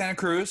Hyundai Santa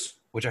Cruz,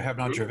 which I have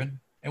not driven,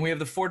 and we have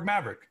the Ford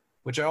Maverick,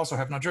 which I also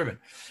have not driven.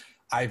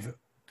 I've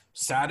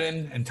sat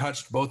in and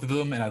touched both of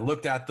them, and I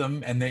looked at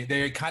them, and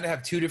they kind of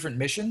have two different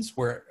missions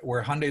where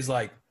Hyundai's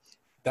like,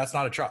 that's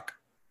not a truck.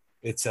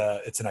 It's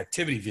an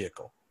activity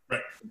vehicle,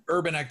 right?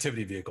 Urban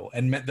activity vehicle.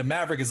 And the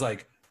Maverick is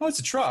like, oh, it's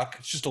a truck.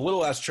 It's just a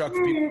little ass truck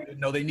for people who didn't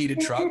know they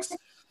needed trucks.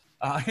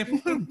 What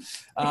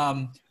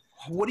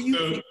do you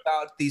think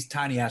about these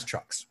tiny ass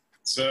trucks?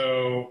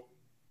 So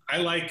I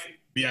like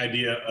the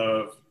idea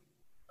of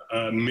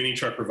mini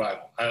truck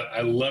revival.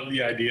 I love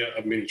the idea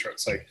of mini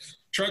trucks. Like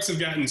trucks have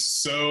gotten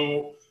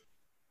so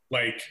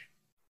like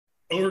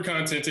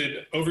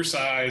over-contented,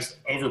 oversized,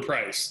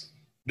 overpriced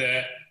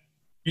that,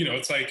 you know,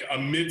 it's like a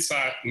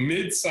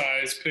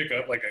mid-size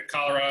pickup, like a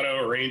Colorado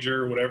or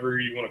Ranger, or whatever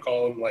you want to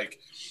call them. Like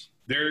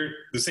they're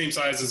the same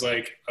size as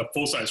like a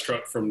full-size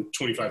truck from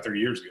 25, 30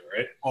 years ago,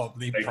 right? Oh,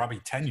 probably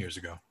 10 years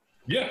ago.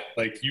 Yeah,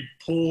 like you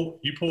pull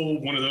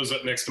one of those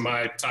up next to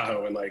my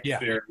Tahoe, and like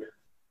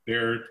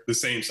they're the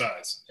same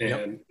size,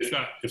 and if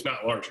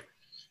not larger.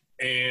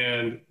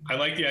 And I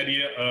like the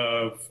idea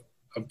of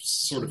a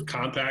sort of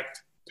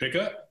compact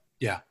pickup.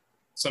 Yeah,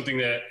 something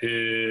that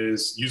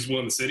is usable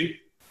in the city,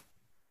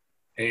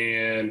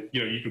 and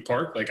you know you can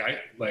park. My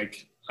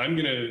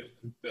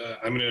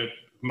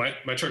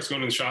truck's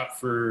going in the shop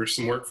for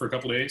some work for a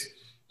couple of days,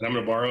 and I'm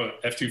gonna borrow an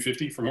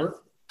F-250 from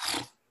work.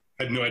 I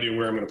have no idea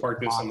where I'm gonna park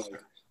this.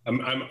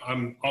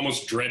 I'm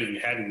almost dreading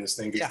having this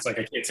thing because it's like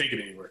I can't take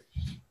it anywhere,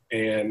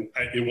 and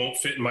it won't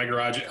fit in my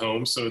garage at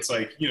home. So it's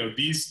like, you know,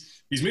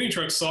 these mini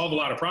trucks solve a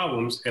lot of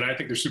problems, and I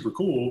think they're super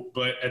cool.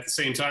 But at the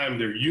same time,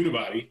 they're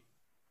unibody,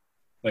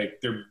 like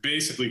they're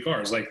basically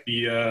cars. Like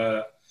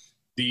the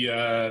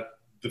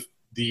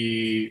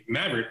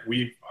Maverick,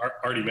 we've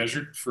already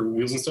measured for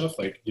wheels and stuff.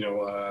 Like, you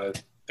know,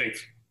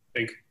 thanks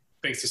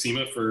to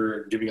SEMA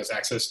for giving us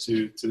access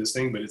to this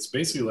thing. But it's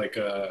basically like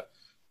a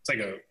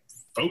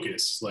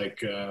Focus, like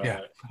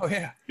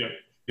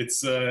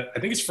it's I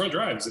think it's front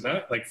drive, is it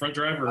not? Like front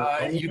drive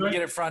or you can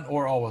get it front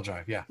or all-wheel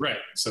drive, right.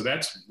 So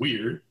that's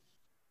weird,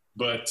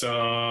 but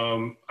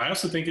I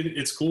also think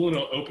it's cool, and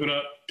it'll open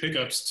up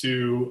pickups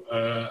to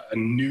a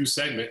new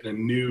segment and a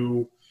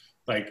new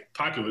like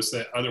populace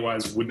that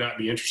otherwise would not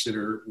be interested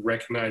or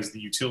recognize the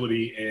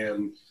utility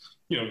and,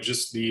 you know,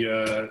 just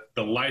the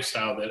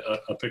lifestyle that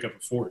a pickup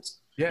affords.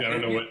 I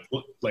don't know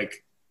what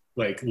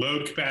like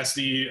load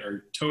capacity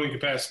or towing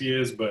capacity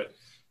is, but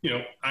you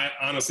know, I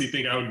honestly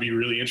think I would be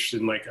really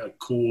interested in like a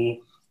cool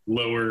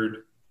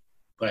lowered,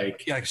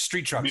 like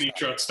street truck, mini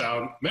truck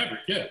style Maverick.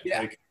 Yeah.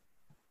 Like,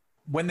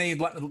 when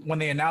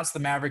they announced the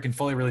Maverick and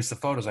fully released the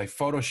photos, I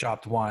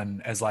photoshopped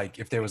one as like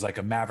if there was like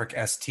a Maverick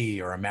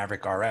ST or a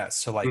Maverick RS.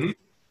 So like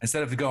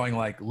instead of going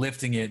like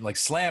lifting it, like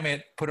slam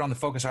it, put it on the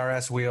Focus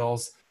RS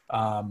wheels,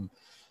 and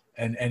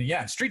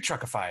street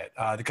truckify it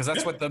because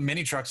that's what the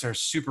mini trucks are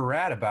super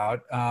rad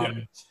about.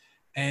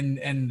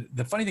 And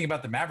the funny thing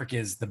about the Maverick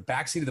is the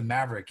backseat of the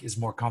Maverick is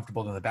more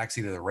comfortable than the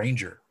backseat of the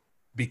Ranger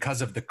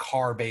because of the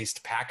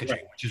car-based packaging,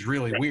 which is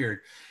really weird.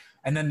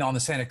 And then on the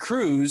Santa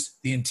Cruz,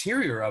 the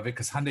interior of it,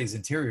 because Hyundai's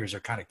interiors are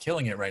kind of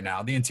killing it right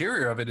now, the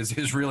interior of it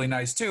is really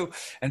nice too.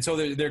 And so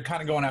they're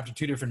kind of going after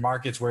two different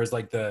markets, whereas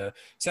like the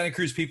Santa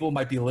Cruz people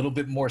might be a little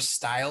bit more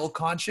style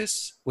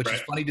conscious, which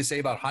is funny to say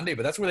about Hyundai,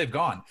 but that's where they've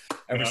gone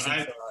ever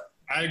since.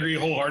 I agree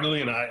wholeheartedly,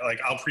 and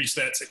I'll preach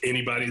that to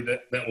anybody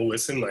that will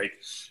listen. Like,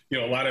 you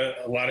know,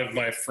 a lot of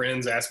my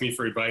friends ask me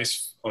for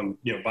advice on,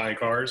 you know, buying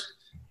cars,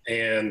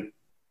 and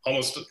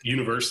almost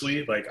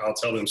universally, like I'll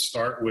tell them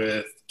start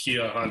with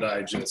Kia,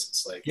 Hyundai,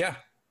 Genesis. Like,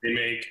 they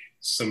make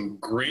some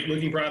great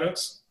looking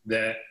products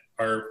that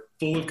are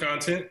full of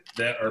content,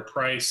 that are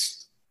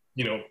priced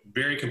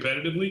very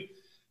competitively.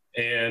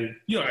 And,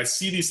 I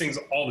see these things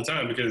all the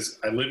time because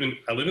I live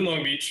in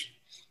Long Beach.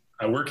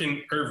 I work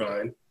in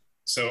Irvine.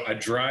 So I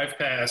drive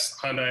past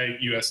Hyundai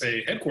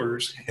USA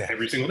headquarters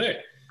every single day.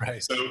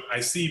 Right. So I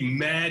see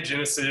mad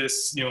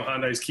Genesis,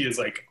 Hyundai's, Kias,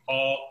 like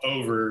all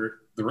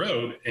over the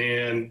road,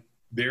 and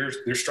they're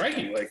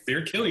striking, like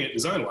they're killing it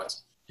design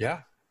wise.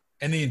 Yeah.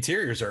 And the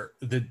interiors are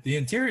the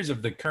interiors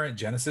of the current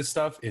Genesis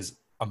stuff is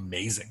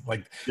amazing.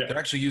 Like they're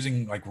actually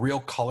using like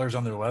real colors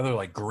on their leather,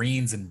 like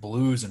greens and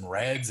blues and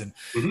reds, and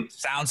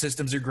sound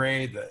systems are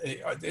great.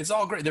 It's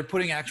all great. They're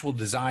putting actual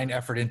design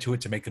effort into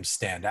it to make them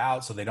stand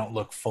out so they don't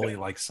look fully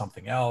like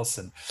something else.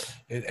 And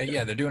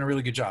they're doing a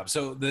really good job.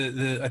 So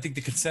I think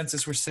the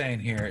consensus we're saying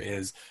here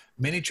is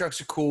mini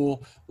trucks are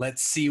cool.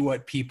 Let's see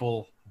what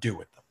people do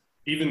with them.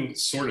 Even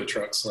sort of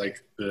trucks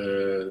like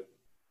the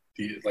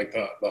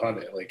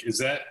Honda, like, is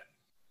that,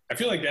 I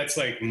feel like that's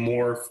like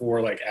more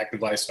for like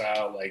active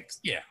lifestyle, like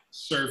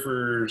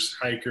surfers,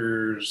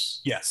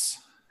 hikers. Yes.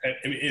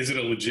 I mean, is it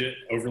a legit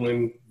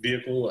overland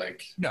vehicle?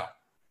 Like, no.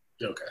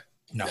 Okay.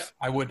 No,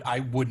 I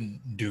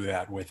wouldn't do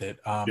that with it.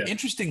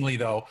 Interestingly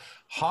though,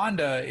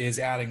 Honda is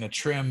adding a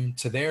trim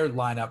to their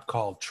lineup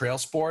called Trail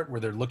Sport, where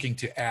they're looking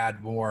to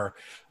add more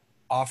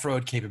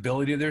off-road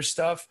capability to their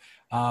stuff.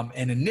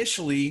 And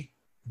initially,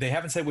 they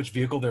haven't said which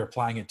vehicle they're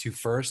applying it to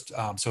first.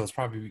 So it's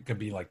probably going to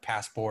be like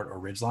Passport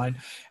or Ridgeline.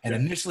 And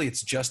initially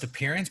it's just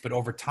appearance, but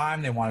over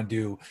time they want to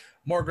do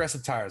more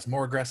aggressive tires,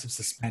 more aggressive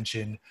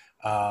suspension,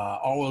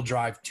 all-wheel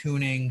drive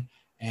tuning,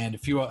 and a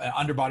few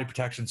underbody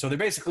protection. So they're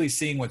basically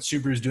seeing what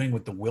Subaru is doing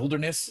with the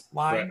Wilderness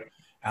line,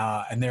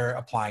 and they're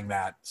applying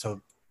that.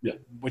 So,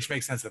 which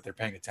makes sense that they're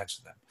paying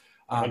attention to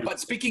them. But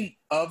speaking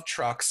of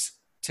trucks,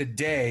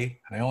 today,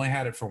 and I only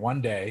had it for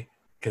one day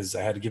because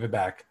I had to give it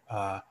back.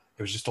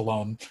 It was just a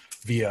loan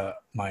via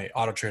my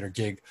Auto Trader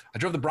gig. I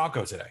drove the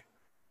Bronco today.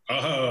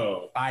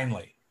 Oh,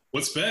 finally!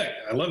 What spec?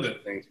 I love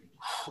that thing.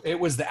 It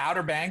was the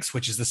Outer Banks,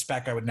 which is the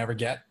spec I would never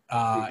get.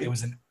 It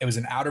was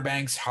an Outer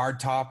Banks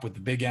hardtop with the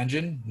big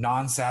engine,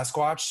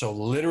 non-Sasquatch, so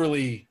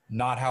literally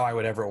not how I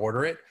would ever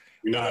order it.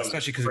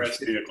 Especially because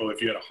it's a vehicle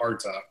if you had a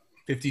hardtop.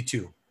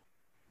 52.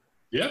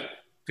 Yeah.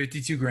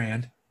 52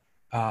 grand.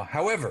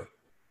 However,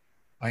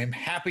 I am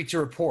happy to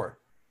report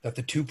that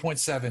the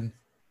 2.7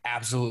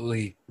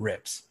 absolutely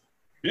rips.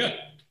 Yeah.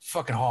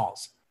 Fucking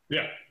hauls.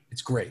 Yeah.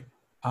 It's great.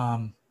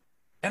 And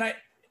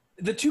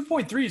the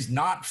 2.3 is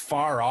not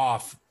far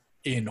off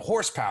in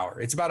horsepower.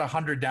 It's about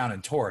 100 down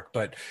in torque,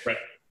 but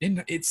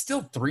it's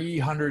still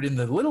 300 in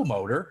the little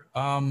motor.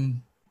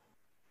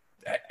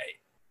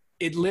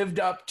 It lived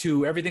up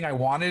to everything I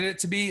wanted it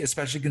to be,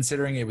 especially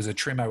considering it was a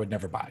trim I would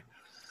never buy.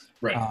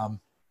 Right.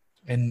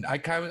 And I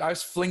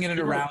was flinging it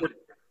around.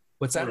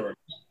 What's that?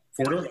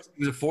 Four-door? It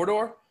was a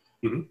four-door.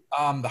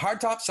 Mm-hmm. The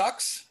hardtop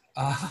sucks.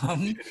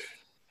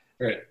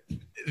 Right.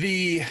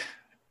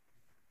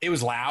 It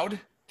was loud.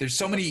 There's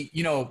so many,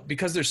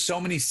 because there's so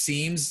many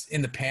seams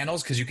in the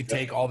panels, because you could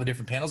take all the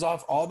different panels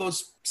off. All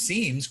those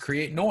seams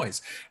create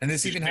noise. And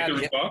this even had the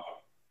roof off?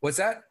 What's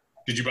that?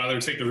 Did you bother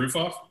to take the roof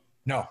off?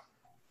 No.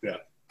 Yeah.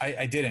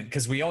 I didn't,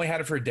 because we only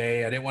had it for a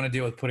day. I didn't want to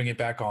deal with putting it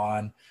back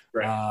on.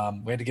 Right.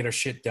 We had to get our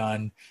shit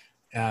done.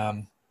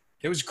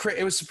 It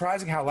was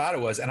surprising how loud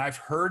it was. And I've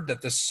heard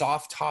that the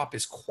soft top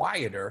is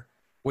quieter,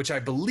 which I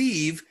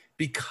believe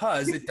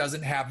because it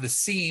doesn't have the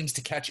seams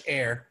to catch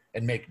air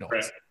and make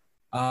noise.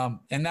 Right.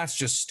 And that's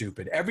just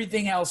stupid.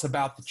 Everything else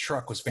about the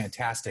truck was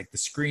fantastic. The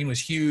screen was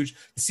huge.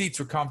 The seats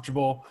were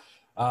comfortable.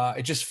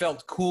 It just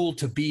felt cool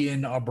to be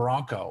in a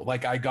Bronco.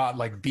 Like I got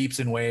like beeps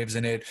and waves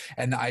in it.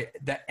 And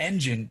the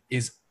engine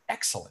is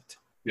excellent.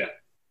 Yeah.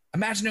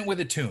 Imagine it with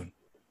a tune.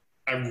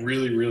 I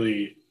really,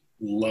 really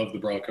love the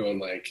Bronco. And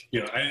like,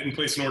 I didn't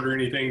place an order or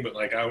anything, but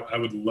like I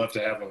would love to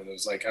have one of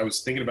those. Like I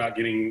was thinking about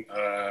getting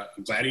a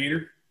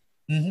Gladiator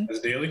as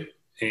a daily.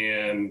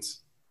 And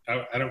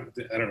I don't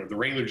know. The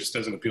Wrangler just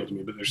doesn't appeal to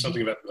me, but there's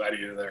something about the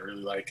Gladiator that I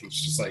really like. It's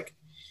just like,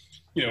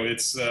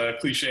 it's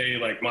cliche,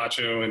 like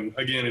macho. And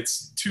again,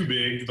 it's too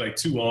big, like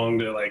too long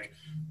to like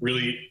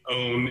really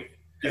own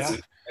as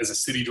a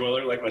city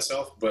dweller like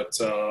myself. But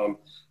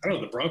I don't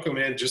know, the Bronco,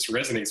 man, just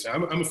resonates.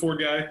 I'm a Ford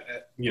guy,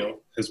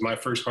 as my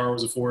first car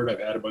was a Ford.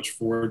 I've had a bunch of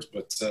Fords,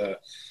 but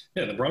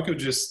the Bronco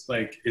just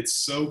like, it's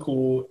so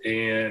cool.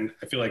 And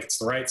I feel like it's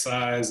the right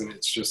size. And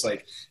it's just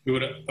like, it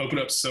would open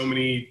up so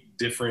many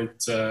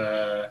different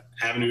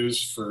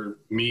avenues for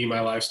me,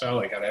 my lifestyle.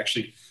 Like I'd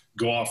actually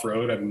go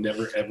off-road. I've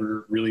never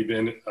ever really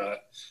been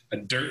a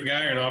dirt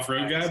guy or an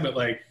off-road guy, but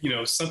like,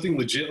 something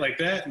legit like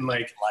that. And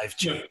like,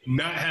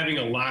 not having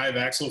a live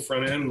axle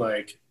front end,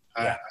 like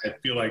I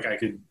feel like I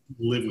could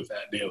live with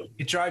that daily.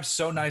 It drives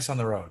so nice on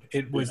the road.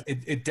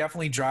 It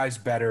definitely drives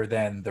better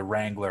than the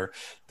Wrangler.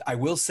 I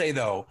will say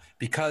though,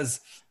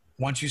 because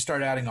once you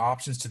start adding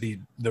options to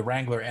the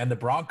Wrangler and the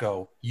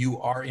Bronco,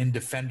 you are in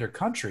Defender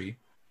country.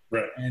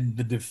 Right. And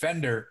the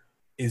Defender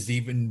is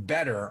even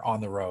better on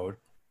the road.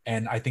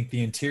 And I think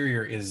the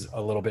interior is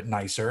a little bit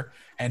nicer,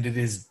 and it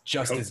is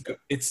just as good.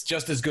 It's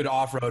just as good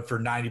off-road for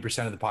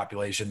 90% of the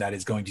population that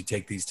is going to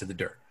take these to the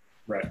dirt.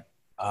 Right.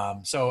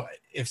 So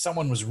if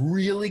someone was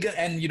really good,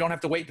 and you don't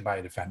have to wait to buy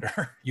a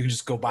Defender, you can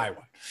just go buy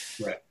one.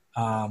 Right.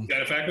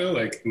 Got a fact though,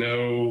 like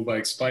no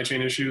like supply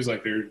chain issues,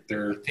 like they've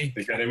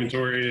got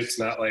inventory. It's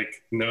not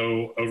like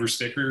no over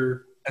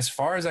sticker. As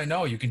far as I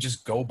know, you can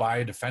just go buy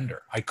a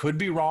Defender. I could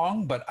be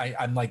wrong, but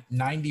I'm like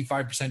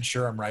 95%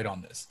 sure I'm right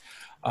on this.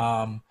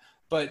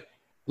 But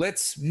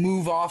let's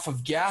move off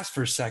of gas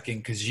for a second,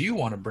 because you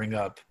want to bring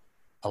up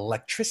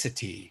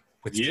electricity.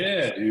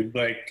 Dude.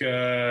 Like,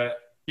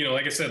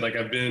 like I said, like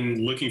I've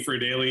been looking for a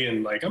daily,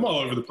 and like I'm all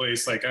over the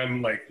place. Like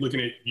I'm like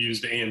looking at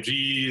used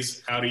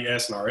AMGs, Audi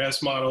S and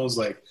RS models.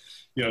 Like,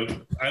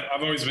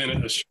 I've always been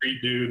a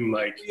street dude, and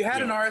like you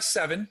had an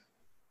RS7.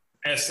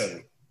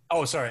 S7.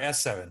 Oh, sorry,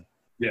 S7.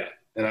 Yeah,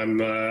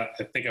 and I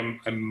think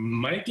I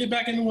might get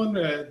back into one.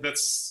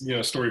 That's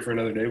a story for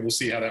another day. We'll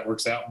see how that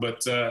works out.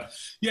 But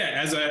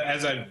as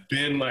I've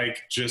been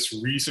like just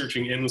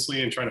researching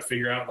endlessly and trying to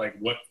figure out like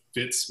what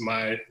fits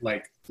my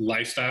like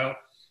lifestyle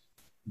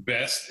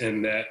best,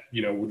 and that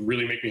would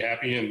really make me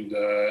happy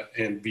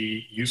and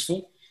be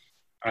useful,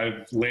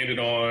 I've landed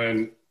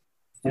on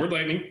Ford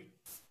Lightning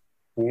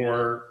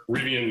or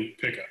Rivian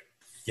pickup.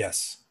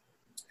 Yes,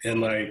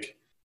 and like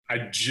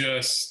I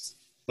just.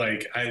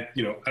 Like, I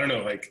don't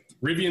know, like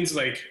Rivian's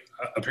like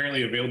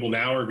apparently available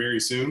now or very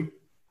soon.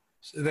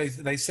 So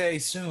they say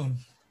soon.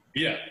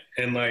 Yeah.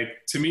 And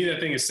like, to me,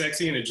 that thing is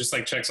sexy, and it just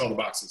like checks all the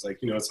boxes. Like,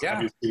 it's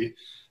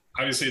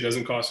obviously it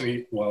doesn't cost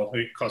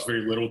it costs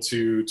very little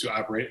to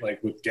operate.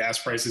 Like with gas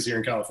prices here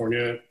in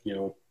California,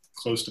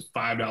 close to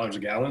 $5 a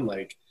gallon,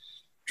 like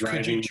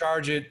driving. Could you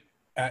charge it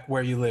at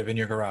where you live in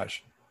your garage?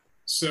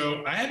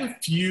 So I have a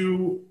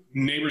few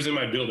neighbors in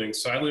my building.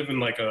 So I live in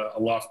like a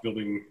loft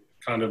building,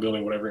 condo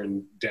building, whatever,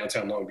 in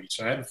downtown Long Beach.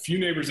 And I have a few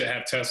neighbors that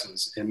have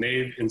Teslas, and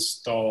they've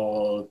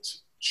installed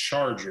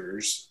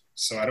chargers.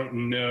 So I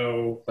don't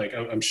know, like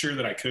I'm sure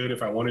that I could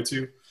if I wanted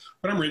to,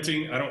 but I'm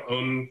renting. I don't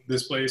own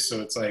this place. So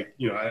it's like,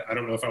 I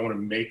don't know if I want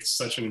to make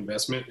such an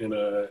investment in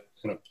a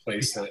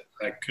place that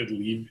I could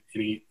leave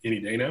any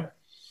day now.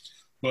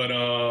 But,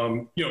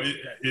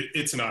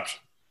 it's an option.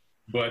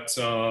 But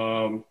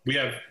we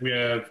have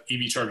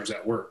EV chargers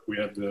at work. We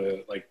have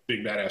the like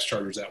big badass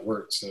chargers at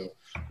work. So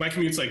my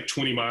commute's like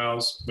 20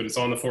 miles, but it's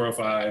on the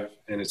 405,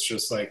 and it's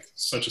just like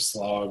such a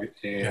slog.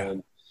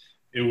 And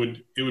it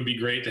would be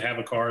great to have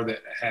a car that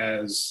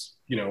has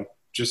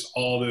just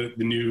all the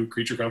new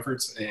creature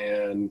comforts,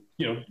 and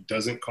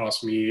doesn't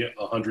cost me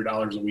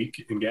 $100 a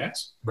week in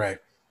gas. Right.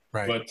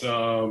 But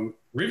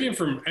Rivian,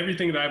 from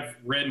everything that I've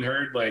read and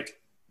heard,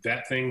 like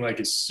that thing like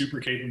is super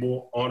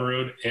capable on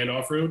road and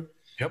off road.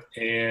 Yep.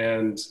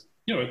 And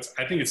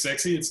I think it's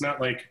sexy. It's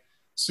not like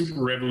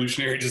super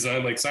revolutionary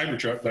design like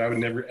Cybertruck, but I would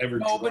never ever.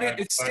 No, but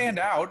it stand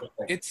out.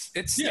 It's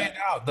stand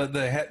out.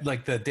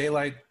 The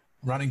daylight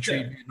running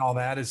treatment and all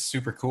that is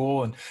super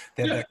cool, and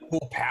they have that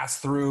cool pass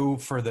through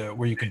for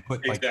where you can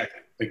put like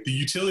the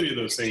utility of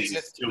those things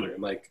is killer.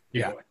 And like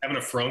having a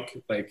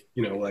frunk,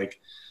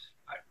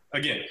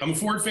 again, I'm a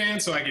Ford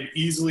fan, so I could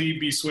easily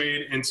be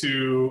swayed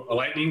into a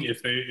Lightning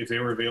if they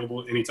were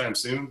available anytime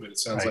soon. But it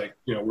sounds like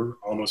we're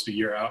almost a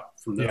year out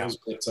from those.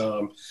 Yeah.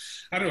 But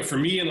I don't know. For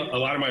me and a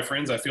lot of my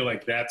friends, I feel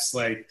like that's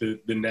like the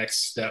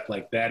next step.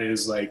 Like that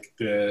is like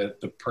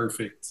the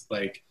perfect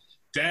like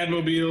dad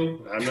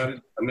mobile.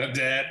 I'm not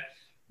dad,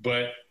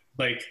 but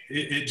like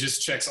it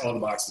just checks all the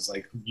boxes.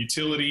 Like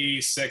utility,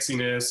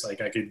 sexiness. Like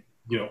I could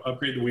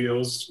upgrade the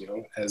wheels,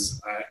 as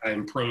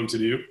I'm prone to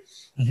do.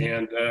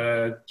 And,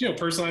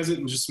 personalize it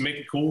and just make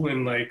it cool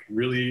and like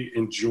really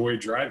enjoy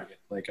driving it.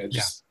 Like I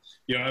just,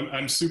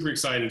 I'm super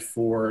excited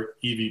for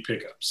EV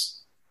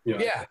pickups.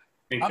 I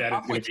think that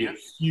is going to be a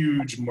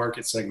huge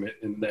market segment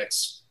in the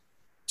next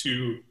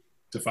 2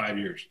 to 5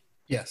 years.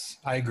 Yes,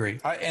 I agree.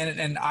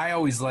 And I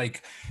always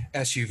like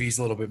SUVs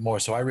a little bit more.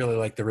 So I really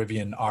like the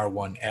Rivian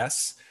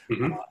R1S.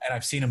 And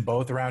I've seen them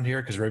both around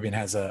here because Rivian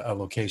has a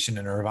location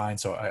in Irvine.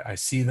 So I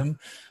see them.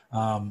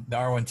 The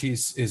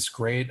R1T is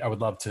great. I would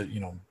love to,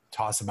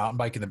 toss a mountain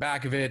bike in the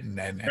back of it,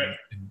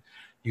 and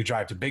you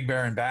drive to Big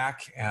Bear and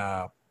back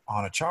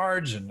on a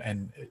charge,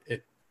 and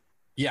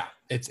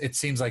it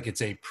seems like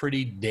it's a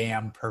pretty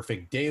damn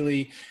perfect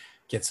daily.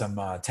 Get some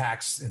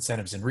tax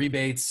incentives and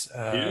rebates,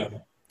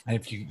 and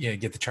if you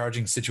get the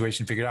charging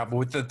situation figured out. But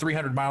with the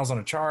 300 miles on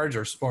a charge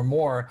or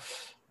more,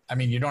 I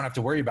mean, you don't have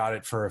to worry about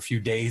it for a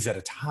few days at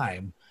a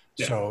time.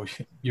 Yeah. So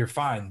you're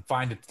fine.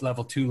 Find a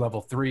level 2,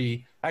 level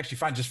 3.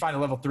 Actually, just find a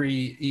level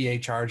 3 EA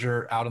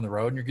charger out on the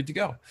road, and you're good to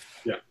go.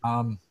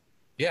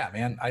 Yeah.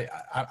 Man.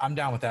 I'm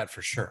down with that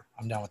for sure.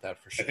 I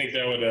think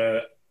that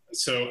would.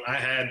 So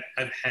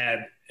I've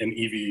had an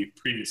EV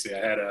previously. I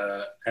had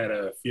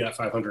a Fiat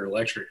 500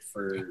 electric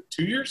for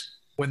 2 years.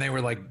 When they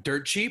were like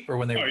dirt cheap, or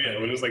when they? When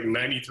it was like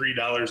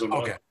 $93 a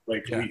month,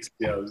 weeks.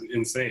 Yeah, it was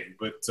insane.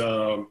 But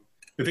the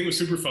thing was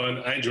super fun.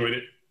 I enjoyed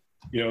it.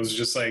 It was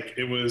just like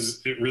it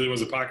really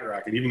was a pocket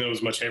rocket, even though it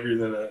was much heavier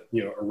than a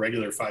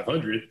regular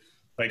 500.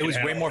 Like it was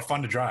way more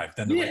fun to drive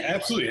than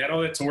absolutely. It had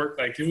all that torque.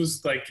 Like it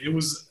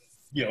was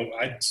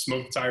I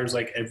smoked tires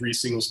like every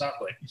single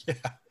stoplight. Yeah.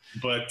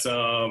 But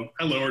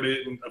I lowered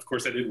it, and of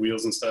course I did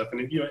wheels and stuff,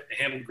 and it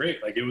handled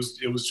great. Like it was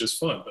just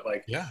fun. But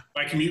like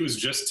my commute was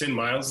just 10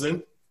 miles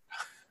then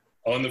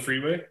on the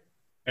freeway,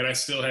 and I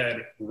still had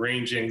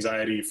range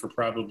anxiety for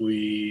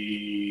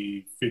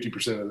probably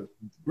 50% of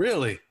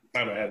the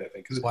time I had that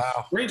thing. Because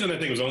range on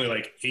that thing was only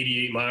like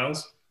 88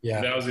 miles.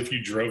 Yeah, that was if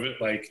you drove it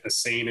like a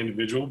sane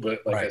individual.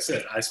 But like I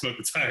said, I smoked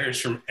the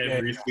tires from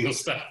every single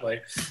stop.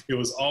 Like it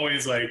was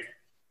always like.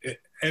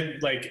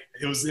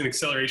 It was an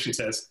acceleration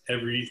test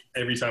every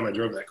time I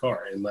drove that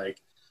car, and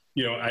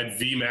I'd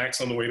V max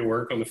on the way to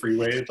work on the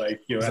freeway. I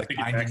think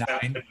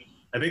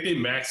they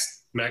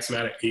maxed them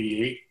out at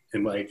 88,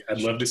 and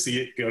I'd love to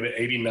see it go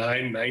to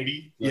 89,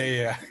 90.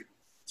 Yeah.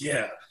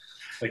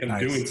 Like I'm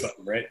doing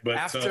something right.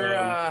 But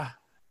the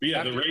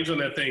range on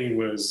that thing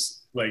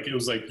was it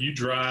was like you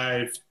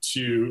drive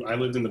to. I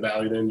lived in the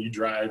valley then. You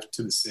drive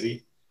to the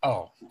city.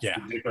 Oh yeah.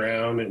 Dick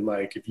around, and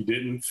if you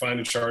didn't find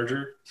a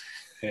charger.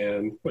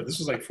 And this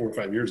was like 4 or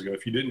 5 years ago.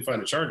 If you didn't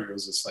find a charger, it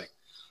was just like,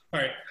 all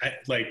right,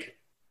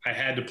 I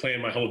had to plan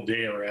my whole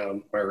day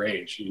around my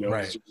range. It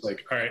was just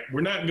like, all right,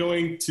 we're not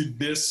going to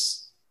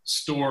this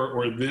store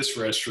or this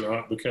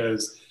restaurant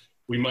because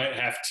we might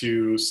have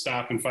to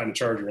stop and find a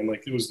charger. And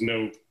there was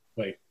no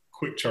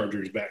quick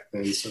chargers back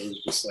then, so it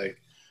was just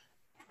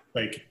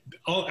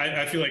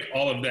I feel like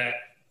all of that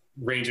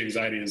range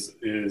anxiety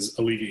is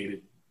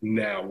alleviated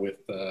now with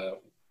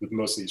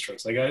most of these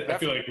trucks. I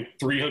feel like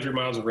 300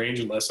 miles of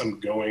range, unless I'm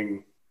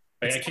going,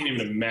 I can't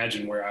even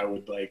imagine where I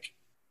would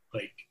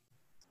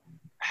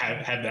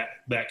have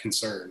that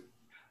concern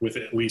with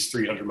at least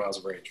 300 miles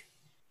of range.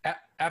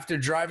 After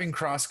driving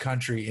cross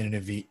country in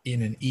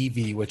an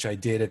EV, which I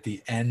did at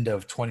the end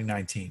of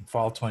 2019,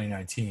 fall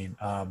 2019.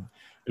 And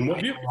what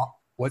vehicle?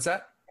 What's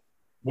that?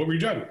 What were you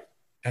driving?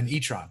 An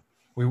e-tron.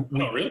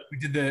 Really?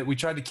 We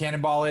tried to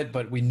cannonball it,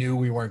 but we knew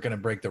we weren't going to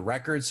break the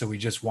record, so we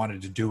just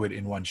wanted to do it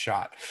in one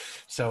shot.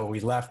 So we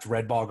left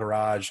Red Ball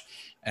Garage,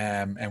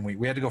 and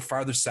we had to go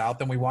farther south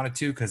than we wanted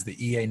to because the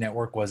EA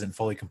network wasn't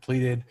fully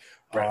completed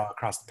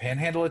across the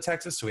panhandle of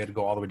Texas. So we had to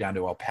go all the way down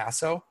to El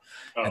Paso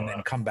and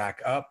then come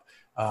back up.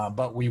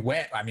 But we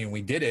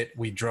did it.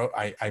 We drove.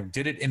 I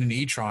did it in an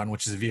e-tron,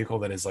 which is a vehicle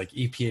that is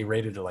EPA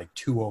rated to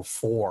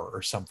 204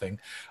 or something.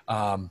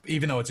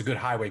 Even though it's a good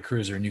highway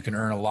cruiser and you can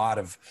earn a lot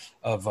of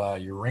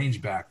your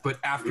range back. But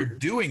after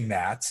doing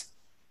that,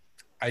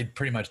 I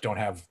pretty much don't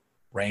have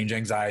range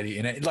anxiety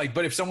in it.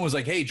 But if someone was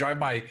like, "Hey, drive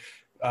my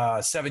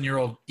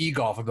 7-year-old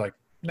e-Golf," I'd be like,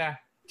 "Nah,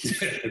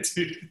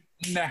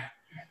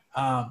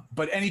 nah."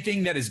 But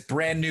anything that is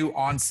brand new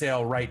on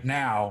sale right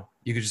now,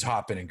 you could just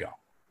hop in and go.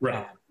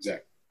 Right.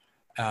 Exactly.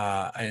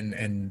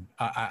 And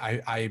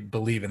I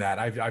believe in that.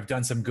 I've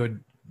done some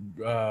good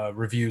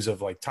reviews of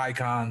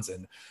Taycans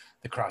and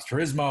the Cross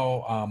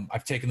Turismo.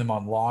 I've taken them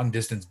on long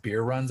distance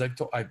beer runs.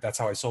 That's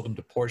how I sold them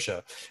to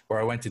Porsche, where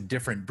I went to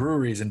different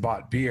breweries and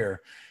bought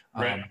beer,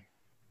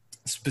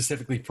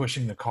 specifically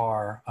pushing the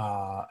car,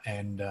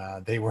 and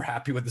they were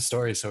happy with the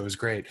story, so it was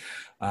great.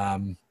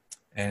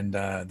 And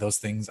those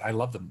things, I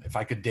love them. If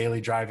I could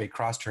daily drive a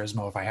Cross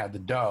Turismo, if I had the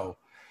dough,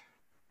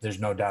 there's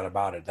no doubt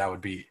about it. That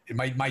would be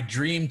my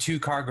dream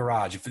 2-car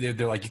garage. If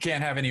they're like, you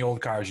can't have any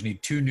old cars, you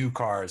need 2 new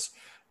cars,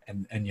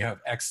 and you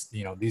have X,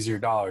 these are your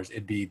dollars.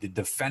 It'd be the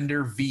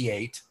Defender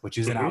V8, which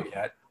isn't out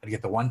yet. I'd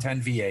get the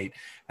 110 V8,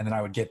 and then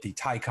I would get the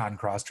Taycan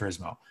Cross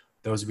Turismo.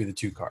 Those would be the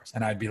 2 cars.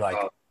 And I'd be like,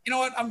 you know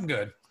what? I'm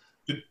good.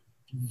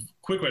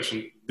 Quick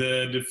question.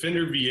 The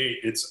Defender V8,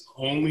 it's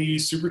only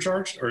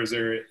supercharged, or is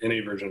there an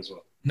NA version as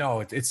well?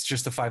 No, it's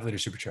just a 5-liter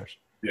supercharged.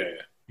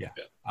 Yeah.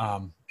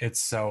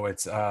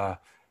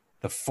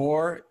 The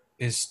 4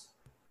 is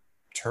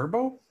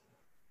turbo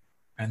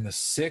and the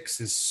 6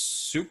 is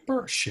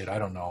super shit. I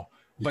don't know.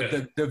 But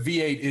the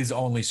V8 is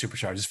only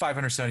supercharged. It's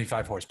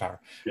 575 horsepower.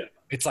 Yeah.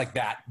 It's like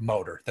that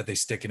motor that they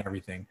stick in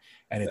everything.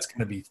 And it's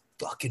going to be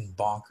fucking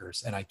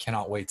bonkers. And I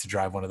cannot wait to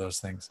drive one of those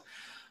things.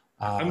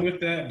 I'm with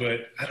that,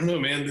 but I don't know,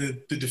 man.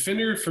 The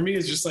Defender for me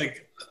is just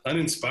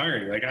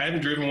uninspiring. I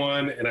haven't driven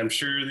one, and I'm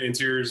sure the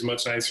interior is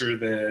much nicer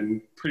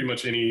than pretty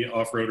much any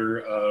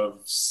off-roader of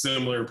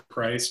similar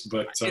price.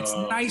 But it's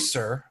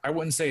nicer. I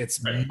wouldn't say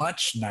it's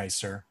much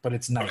nicer, but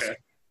it's nicer. Okay.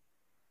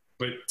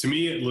 But to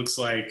me, it looks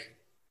like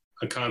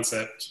a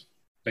concept.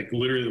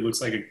 Literally, it looks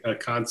like a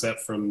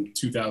concept from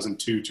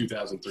 2002,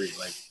 2003.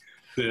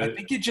 I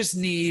think it just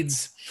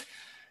needs.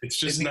 It's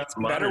just not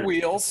better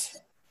wheels.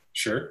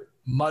 Sure.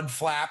 Mud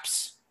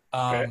flaps,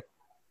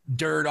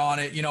 dirt on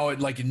it,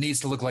 it needs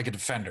to look like a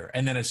Defender.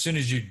 And then as soon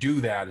as you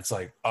do that, it's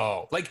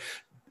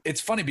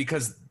it's funny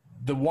because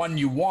the one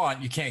you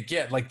want, you can't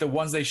get. The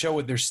ones they show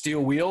with their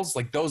steel wheels,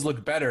 those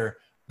look better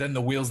than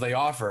the wheels they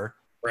offer.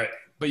 Right.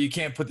 But you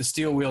can't put the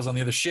steel wheels on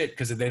the other shit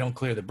because they don't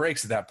clear the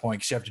brakes at that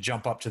point because you have to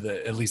jump up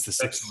to at least the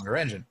 6-cylinder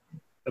engine.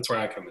 That's where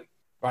I come in.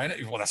 Right?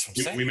 Well, that's what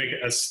I'm saying. We make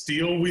a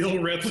steel wheel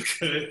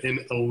replica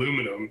in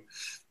aluminum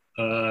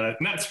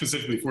Not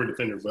specifically for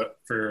Defender, but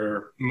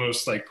for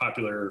most like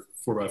popular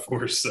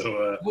 4x4s.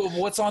 So well,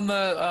 what's on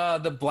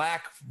the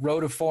black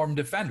Rotiform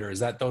Defender? Is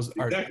that those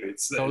are exactly.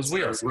 It's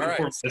wheels? Rotiform right.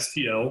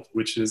 STL,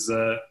 which is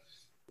a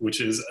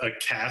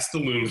cast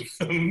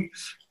aluminum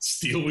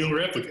steel wheel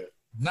replica.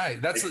 Nice.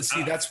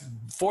 That's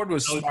Ford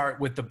was smart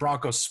with the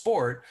Bronco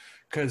Sport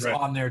because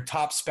on their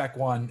top spec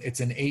one, it's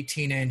an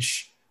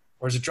 18-inch,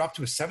 or is it dropped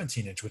to a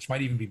 17-inch, which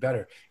might even be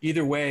better.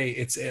 Either way,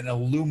 it's an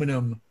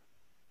aluminum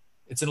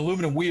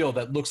wheel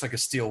that looks like a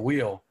steel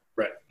wheel.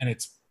 Right. And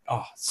it's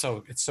so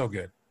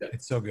good. Yeah.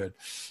 It's so good.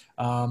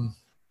 I'll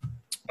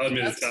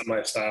admit it's not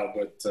my style,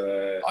 but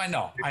I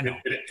know.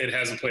 It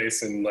has a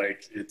place, and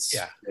like it's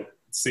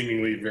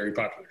seemingly very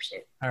popular. So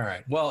all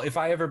right. Well, if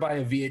I ever buy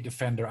a V8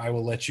 Defender, I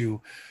will let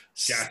you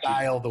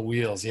style the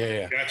wheels.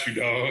 Yeah. Got you,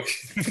 dog.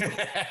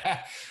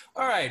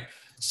 All right.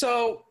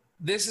 So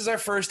this is our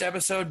first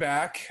episode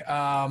back.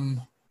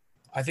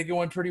 I think it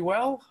went pretty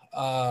well.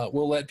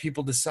 We'll let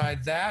people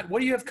decide that. What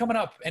do you have coming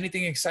up?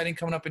 Anything exciting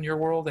coming up in your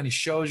world? Any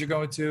shows you're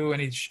going to?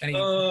 Any?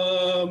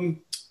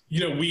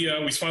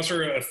 We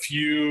sponsor a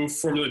few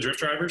Formula Drift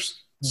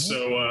drivers. Mm-hmm.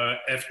 So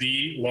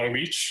FD Long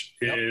Beach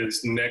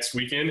is next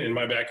weekend in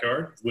my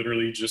backyard,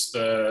 literally just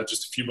a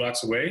few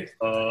blocks away.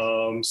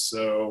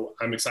 So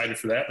I'm excited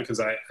for that because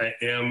I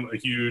am a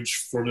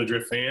huge Formula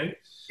Drift fan.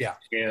 Yeah.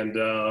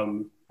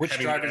 And which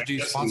drivers do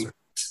you sponsor?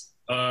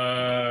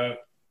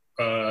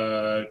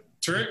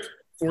 Turek,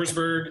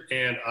 Forsberg,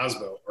 and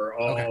Osmo are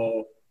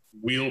all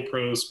Wheel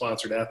Pro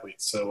sponsored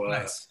athletes. So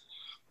nice.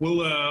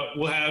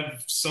 We'll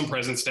have some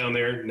presence down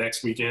there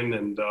next weekend,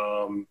 and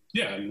I'm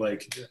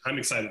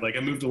excited. Like I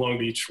moved to Long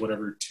Beach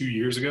 2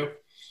 years ago,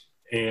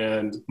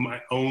 and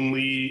my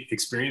only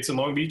experience in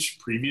Long Beach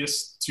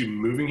previous to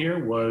moving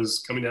here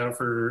was coming down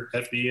for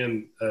FD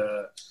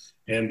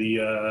and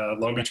the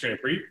Long Beach Grand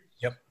Prix.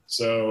 Yep.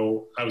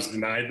 So I was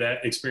denied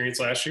that experience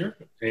last year,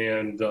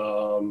 and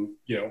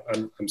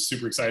I'm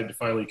super excited to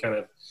finally kind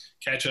of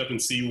catch up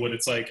and see what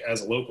it's like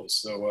as a local.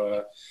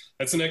 So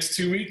that's the next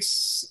 2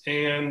 weeks,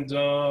 and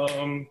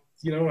I'm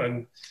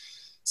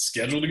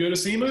scheduled to go to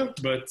SEMA,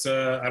 but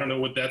I don't know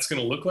what that's going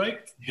to look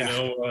like.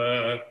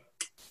 Yeah.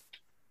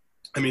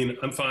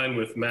 I'm fine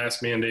with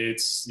mask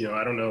mandates.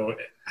 I don't know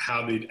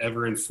how they'd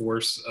ever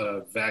enforce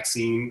a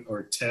vaccine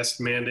or test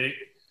mandate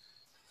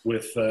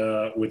with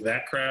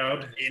that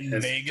crowd in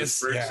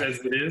Vegas, diverse as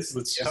it is.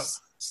 Let's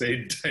just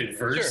say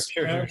diverse.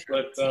 Sure.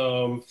 But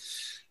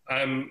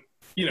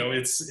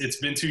it's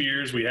been 2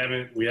 years. We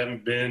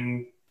haven't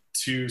been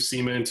to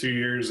SEMA in 2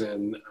 years,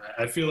 and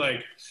I feel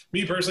like,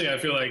 me personally,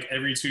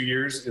 every 2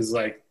 years is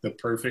like the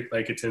perfect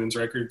attendance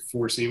record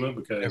for SEMA,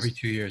 because every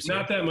 2 years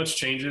not that much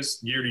changes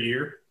year to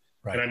year.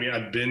 Right. And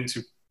I've been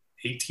to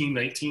 18,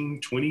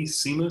 19, 20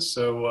 SEMA,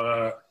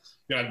 so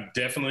I've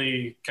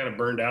definitely kind of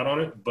burned out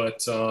on it,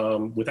 but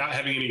without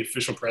having any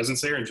official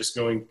presence there and just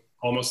going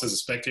almost as a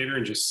spectator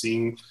and just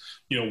seeing,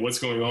 what's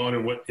going on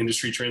and what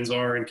industry trends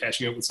are, and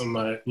catching up with some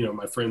of my,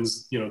 my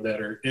friends,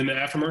 that are in the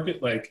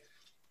aftermarket, like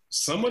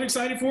somewhat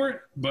excited for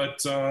it.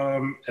 But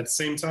at the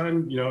same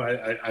time,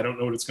 I don't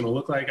know what it's going to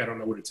look like. I don't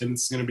know what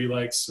attendance is going to be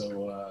like.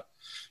 So,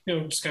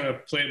 just kind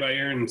of play it by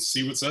ear and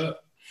see what's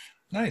up.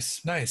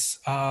 Nice.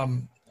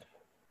 I'm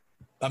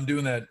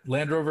doing that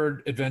Land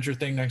Rover adventure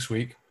thing next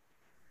week.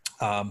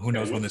 Who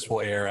knows when this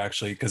will air,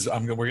 actually, because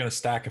we're going to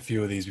stack a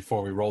few of these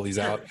before we roll these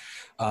out.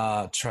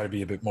 Try to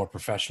be a bit more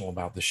professional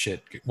about the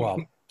shit.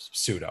 Well,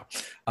 pseudo.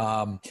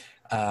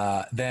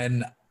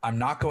 Then I'm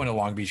not going to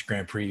Long Beach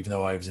Grand Prix, even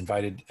though I was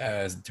invited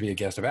to be a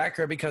guest of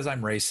Acura, because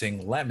I'm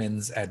racing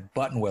Lemons at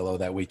Buttonwillow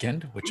that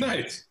weekend, which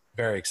I'm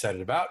very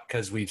excited about,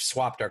 because we've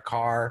swapped our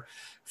car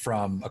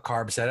from a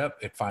carb setup.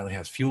 It finally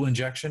has fuel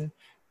injection,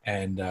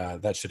 and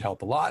that should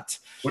help a lot.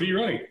 What are you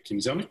running? Can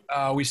you tell me?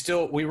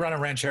 We run a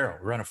Ranchero.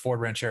 We run a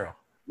Ford Ranchero.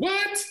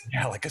 What?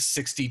 Yeah, like a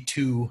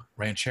 62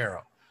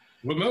 Ranchero.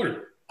 What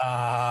motor?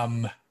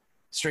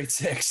 Straight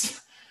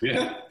six.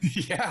 Yeah.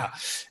 Yeah.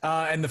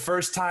 And the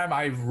first time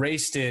I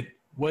raced it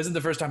wasn't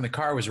the first time the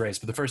car was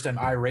raced, but the first time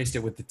I raced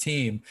it with the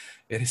team,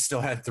 it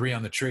still had 3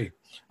 on the tree.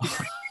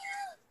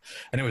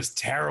 And it was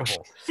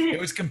terrible. It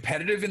was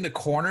competitive in the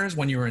corners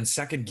when you were in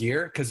second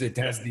gear, because it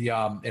has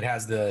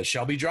the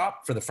Shelby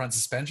drop for the front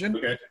suspension.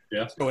 Okay.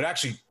 Yeah. So it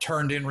actually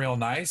turned in real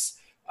nice.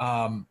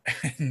 And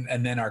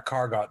then our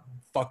car got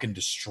fucking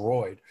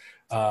destroyed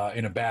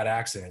in a bad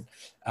accident,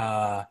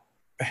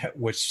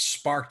 which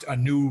sparked a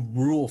new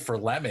rule for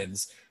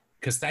Lemons,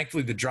 because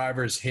thankfully the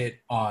drivers hit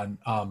on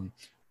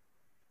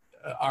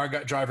our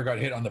driver got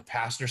hit on the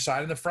passenger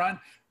side in the front,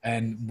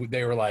 and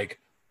they were like,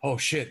 oh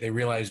shit, they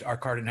realized our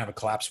car didn't have a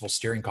collapsible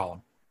steering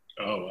column.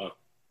 Oh, wow.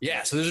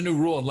 Yeah, so there's a new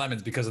rule in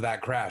Lemons because of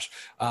that crash.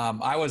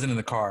 I wasn't in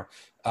the car.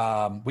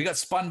 We got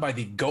spun by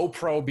the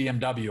GoPro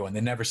BMW, and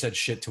they never said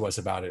shit to us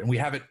about it. And we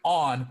have it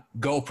on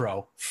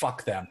GoPro.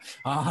 Fuck them.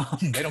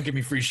 They don't give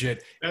me free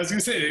shit. I was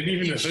gonna say, they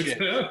didn't even hook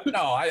it up.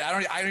 No, I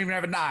don't even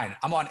have a 9.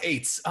 I'm on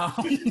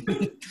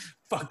 8s.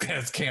 Fuck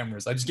those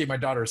cameras. I just gave my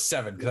daughter a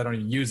 7 because I don't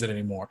even use it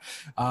anymore.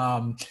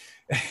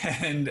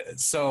 And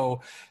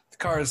so the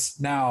car is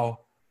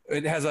now,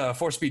 it has a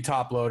 4-speed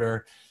top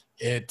loader.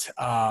 It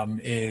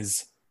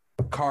is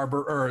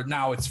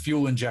now it's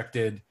fuel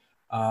injected.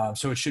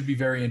 So it should be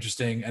very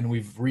interesting. And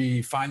we've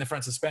refined the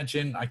front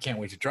suspension. I can't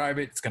wait to drive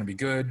it. It's going to be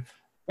good.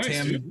 Nice,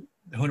 Tim, dude.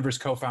 the Hooniverse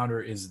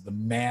co-founder, is the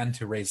man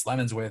to raise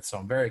lemons with. So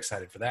I'm very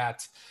excited for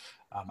that.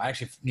 I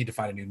actually need to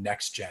find a new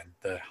next gen,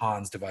 the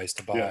Hans device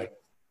to buy. Yeah.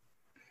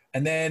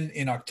 And then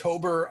in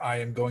October, I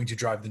am going to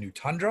drive the new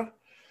Tundra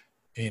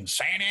in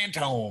San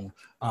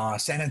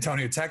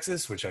Antonio,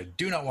 Texas, which I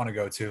do not want to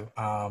go to.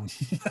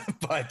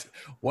 But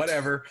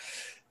whatever.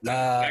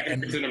 I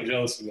can pretend I'm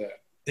jealous of that.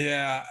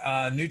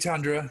 Yeah, new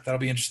Tundra. That'll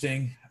be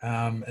interesting.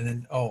 And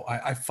then,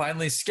 I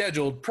finally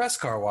scheduled press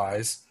car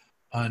wise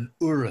an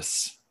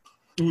Urus.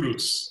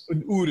 Urus.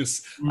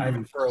 I have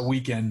it for a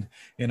weekend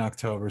in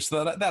October,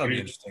 so that'll be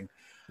interesting.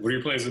 What are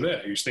your plans with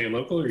that? Are you staying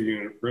local or are you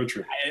in a road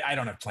trip? I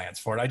don't have plans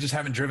for it. I just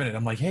haven't driven it.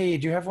 I'm like, hey,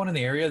 do you have one in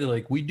the area? They're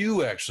like, we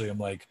do actually. I'm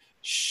like,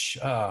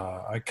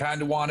 I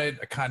kind of want it.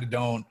 I kind of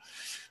don't.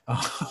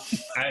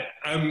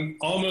 I'm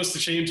almost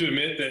ashamed to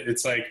admit that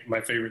it's like my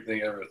favorite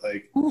thing ever.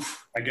 Like,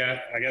 Oof. I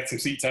got some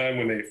seat time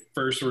when they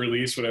first were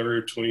released,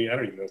 whatever,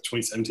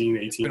 2017,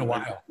 18. It's been a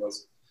while.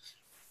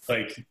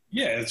 Like,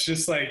 yeah, it's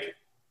just like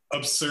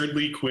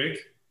absurdly quick.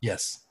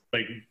 Yes.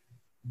 Like,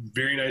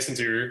 very nice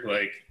interior.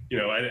 Like,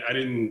 I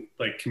didn't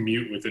like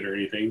commute with it or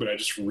anything, but I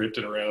just ripped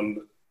it around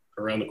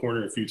the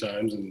corner a few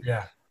times, and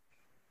yeah,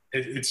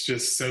 it's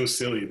just so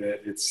silly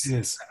that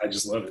I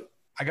just love it.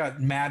 I got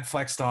mad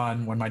flexed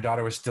on when my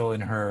daughter was still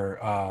in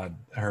her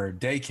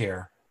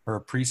daycare,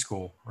 her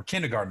preschool or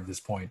kindergarten at this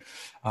point.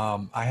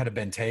 I had a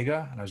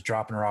Bentayga and I was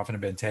dropping her off in a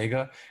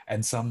Bentayga,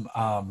 and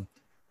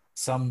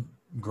some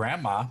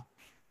grandma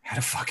had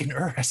a fucking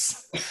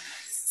Urus.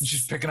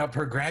 She's picking up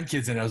her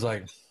grandkids, and I'm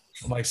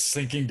like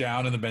sinking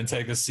down in the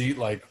Bentayga seat.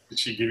 Like, did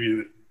she give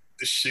you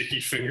the shaky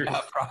finger?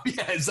 Probably.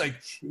 Yeah, it's like,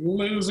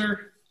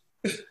 loser.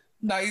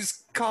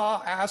 Nice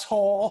car,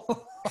 asshole.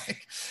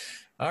 Like,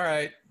 all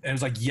right. And it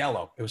was like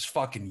yellow. It was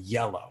fucking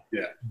yellow.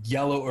 Yeah.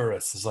 Yellow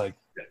Urus. It's like,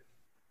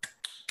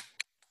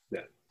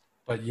 yeah.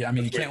 But yeah, I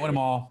mean, you can't win them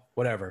all.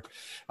 Whatever.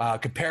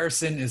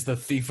 Comparison is the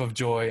thief of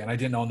joy, and I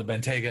didn't own the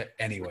Bentayga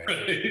anyway.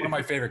 One of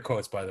my favorite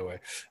quotes, by the way,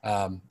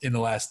 in the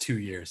last 2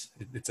 years.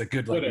 It's a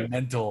good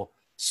mental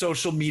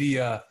social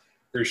media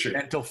for sure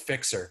mental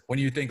fixer. When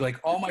you think like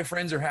all my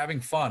friends are having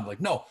fun, like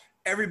no,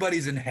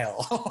 everybody's in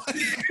hell.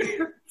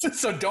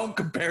 So don't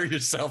compare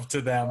yourself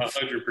to them.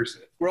 100%.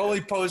 We're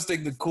only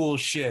posting the cool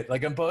shit.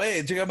 Like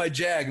hey, check out my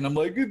Jag, and I'm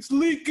like, it's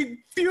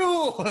leaking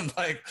fuel. And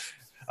like,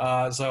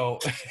 so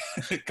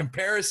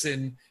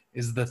comparison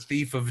is the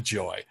thief of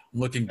joy. I'm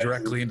looking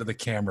directly into the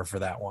camera for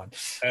that one.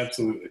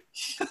 Absolutely.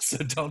 So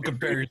don't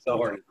compare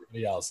yourself to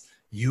anybody else.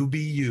 You be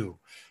you.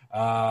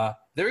 There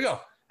we go.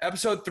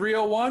 Episode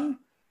 301.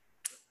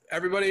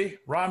 Everybody,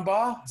 Ron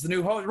Baugh is the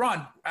new host.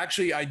 Ron,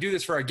 actually, I do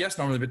this for our guests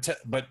normally,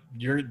 but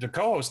you're the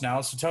co-host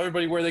now, so tell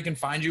everybody where they can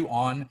find you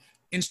on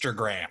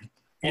Instagram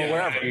or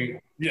wherever.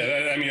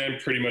 I'm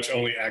pretty much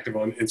only active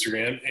on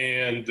Instagram,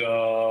 and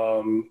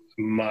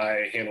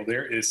my handle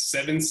there is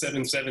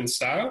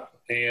 777style,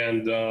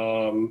 and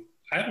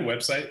I have a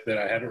website that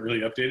I haven't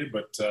really updated,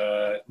 but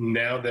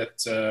now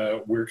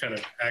that we're kind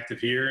of active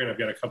here and I've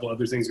got a couple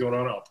other things going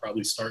on, I'll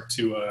probably start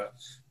to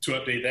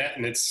update that,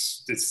 and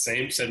it's the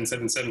same,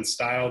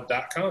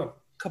 777style.com. A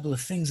couple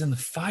of things in the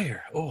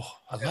fire. Oh,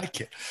 I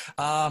like it.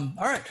 All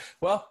right.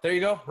 Well, there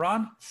you go.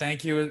 Ron,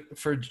 thank you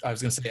I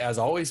was going to say as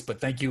always, but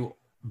thank you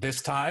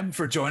this time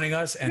for joining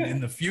us and in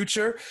the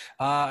future.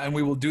 And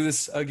we will do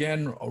this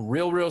again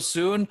real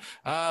soon.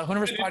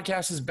 Hooniverse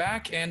Podcast is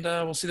back, and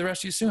we'll see the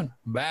rest of you soon.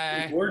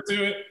 Bye. Look forward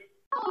to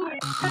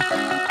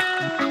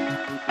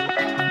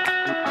it.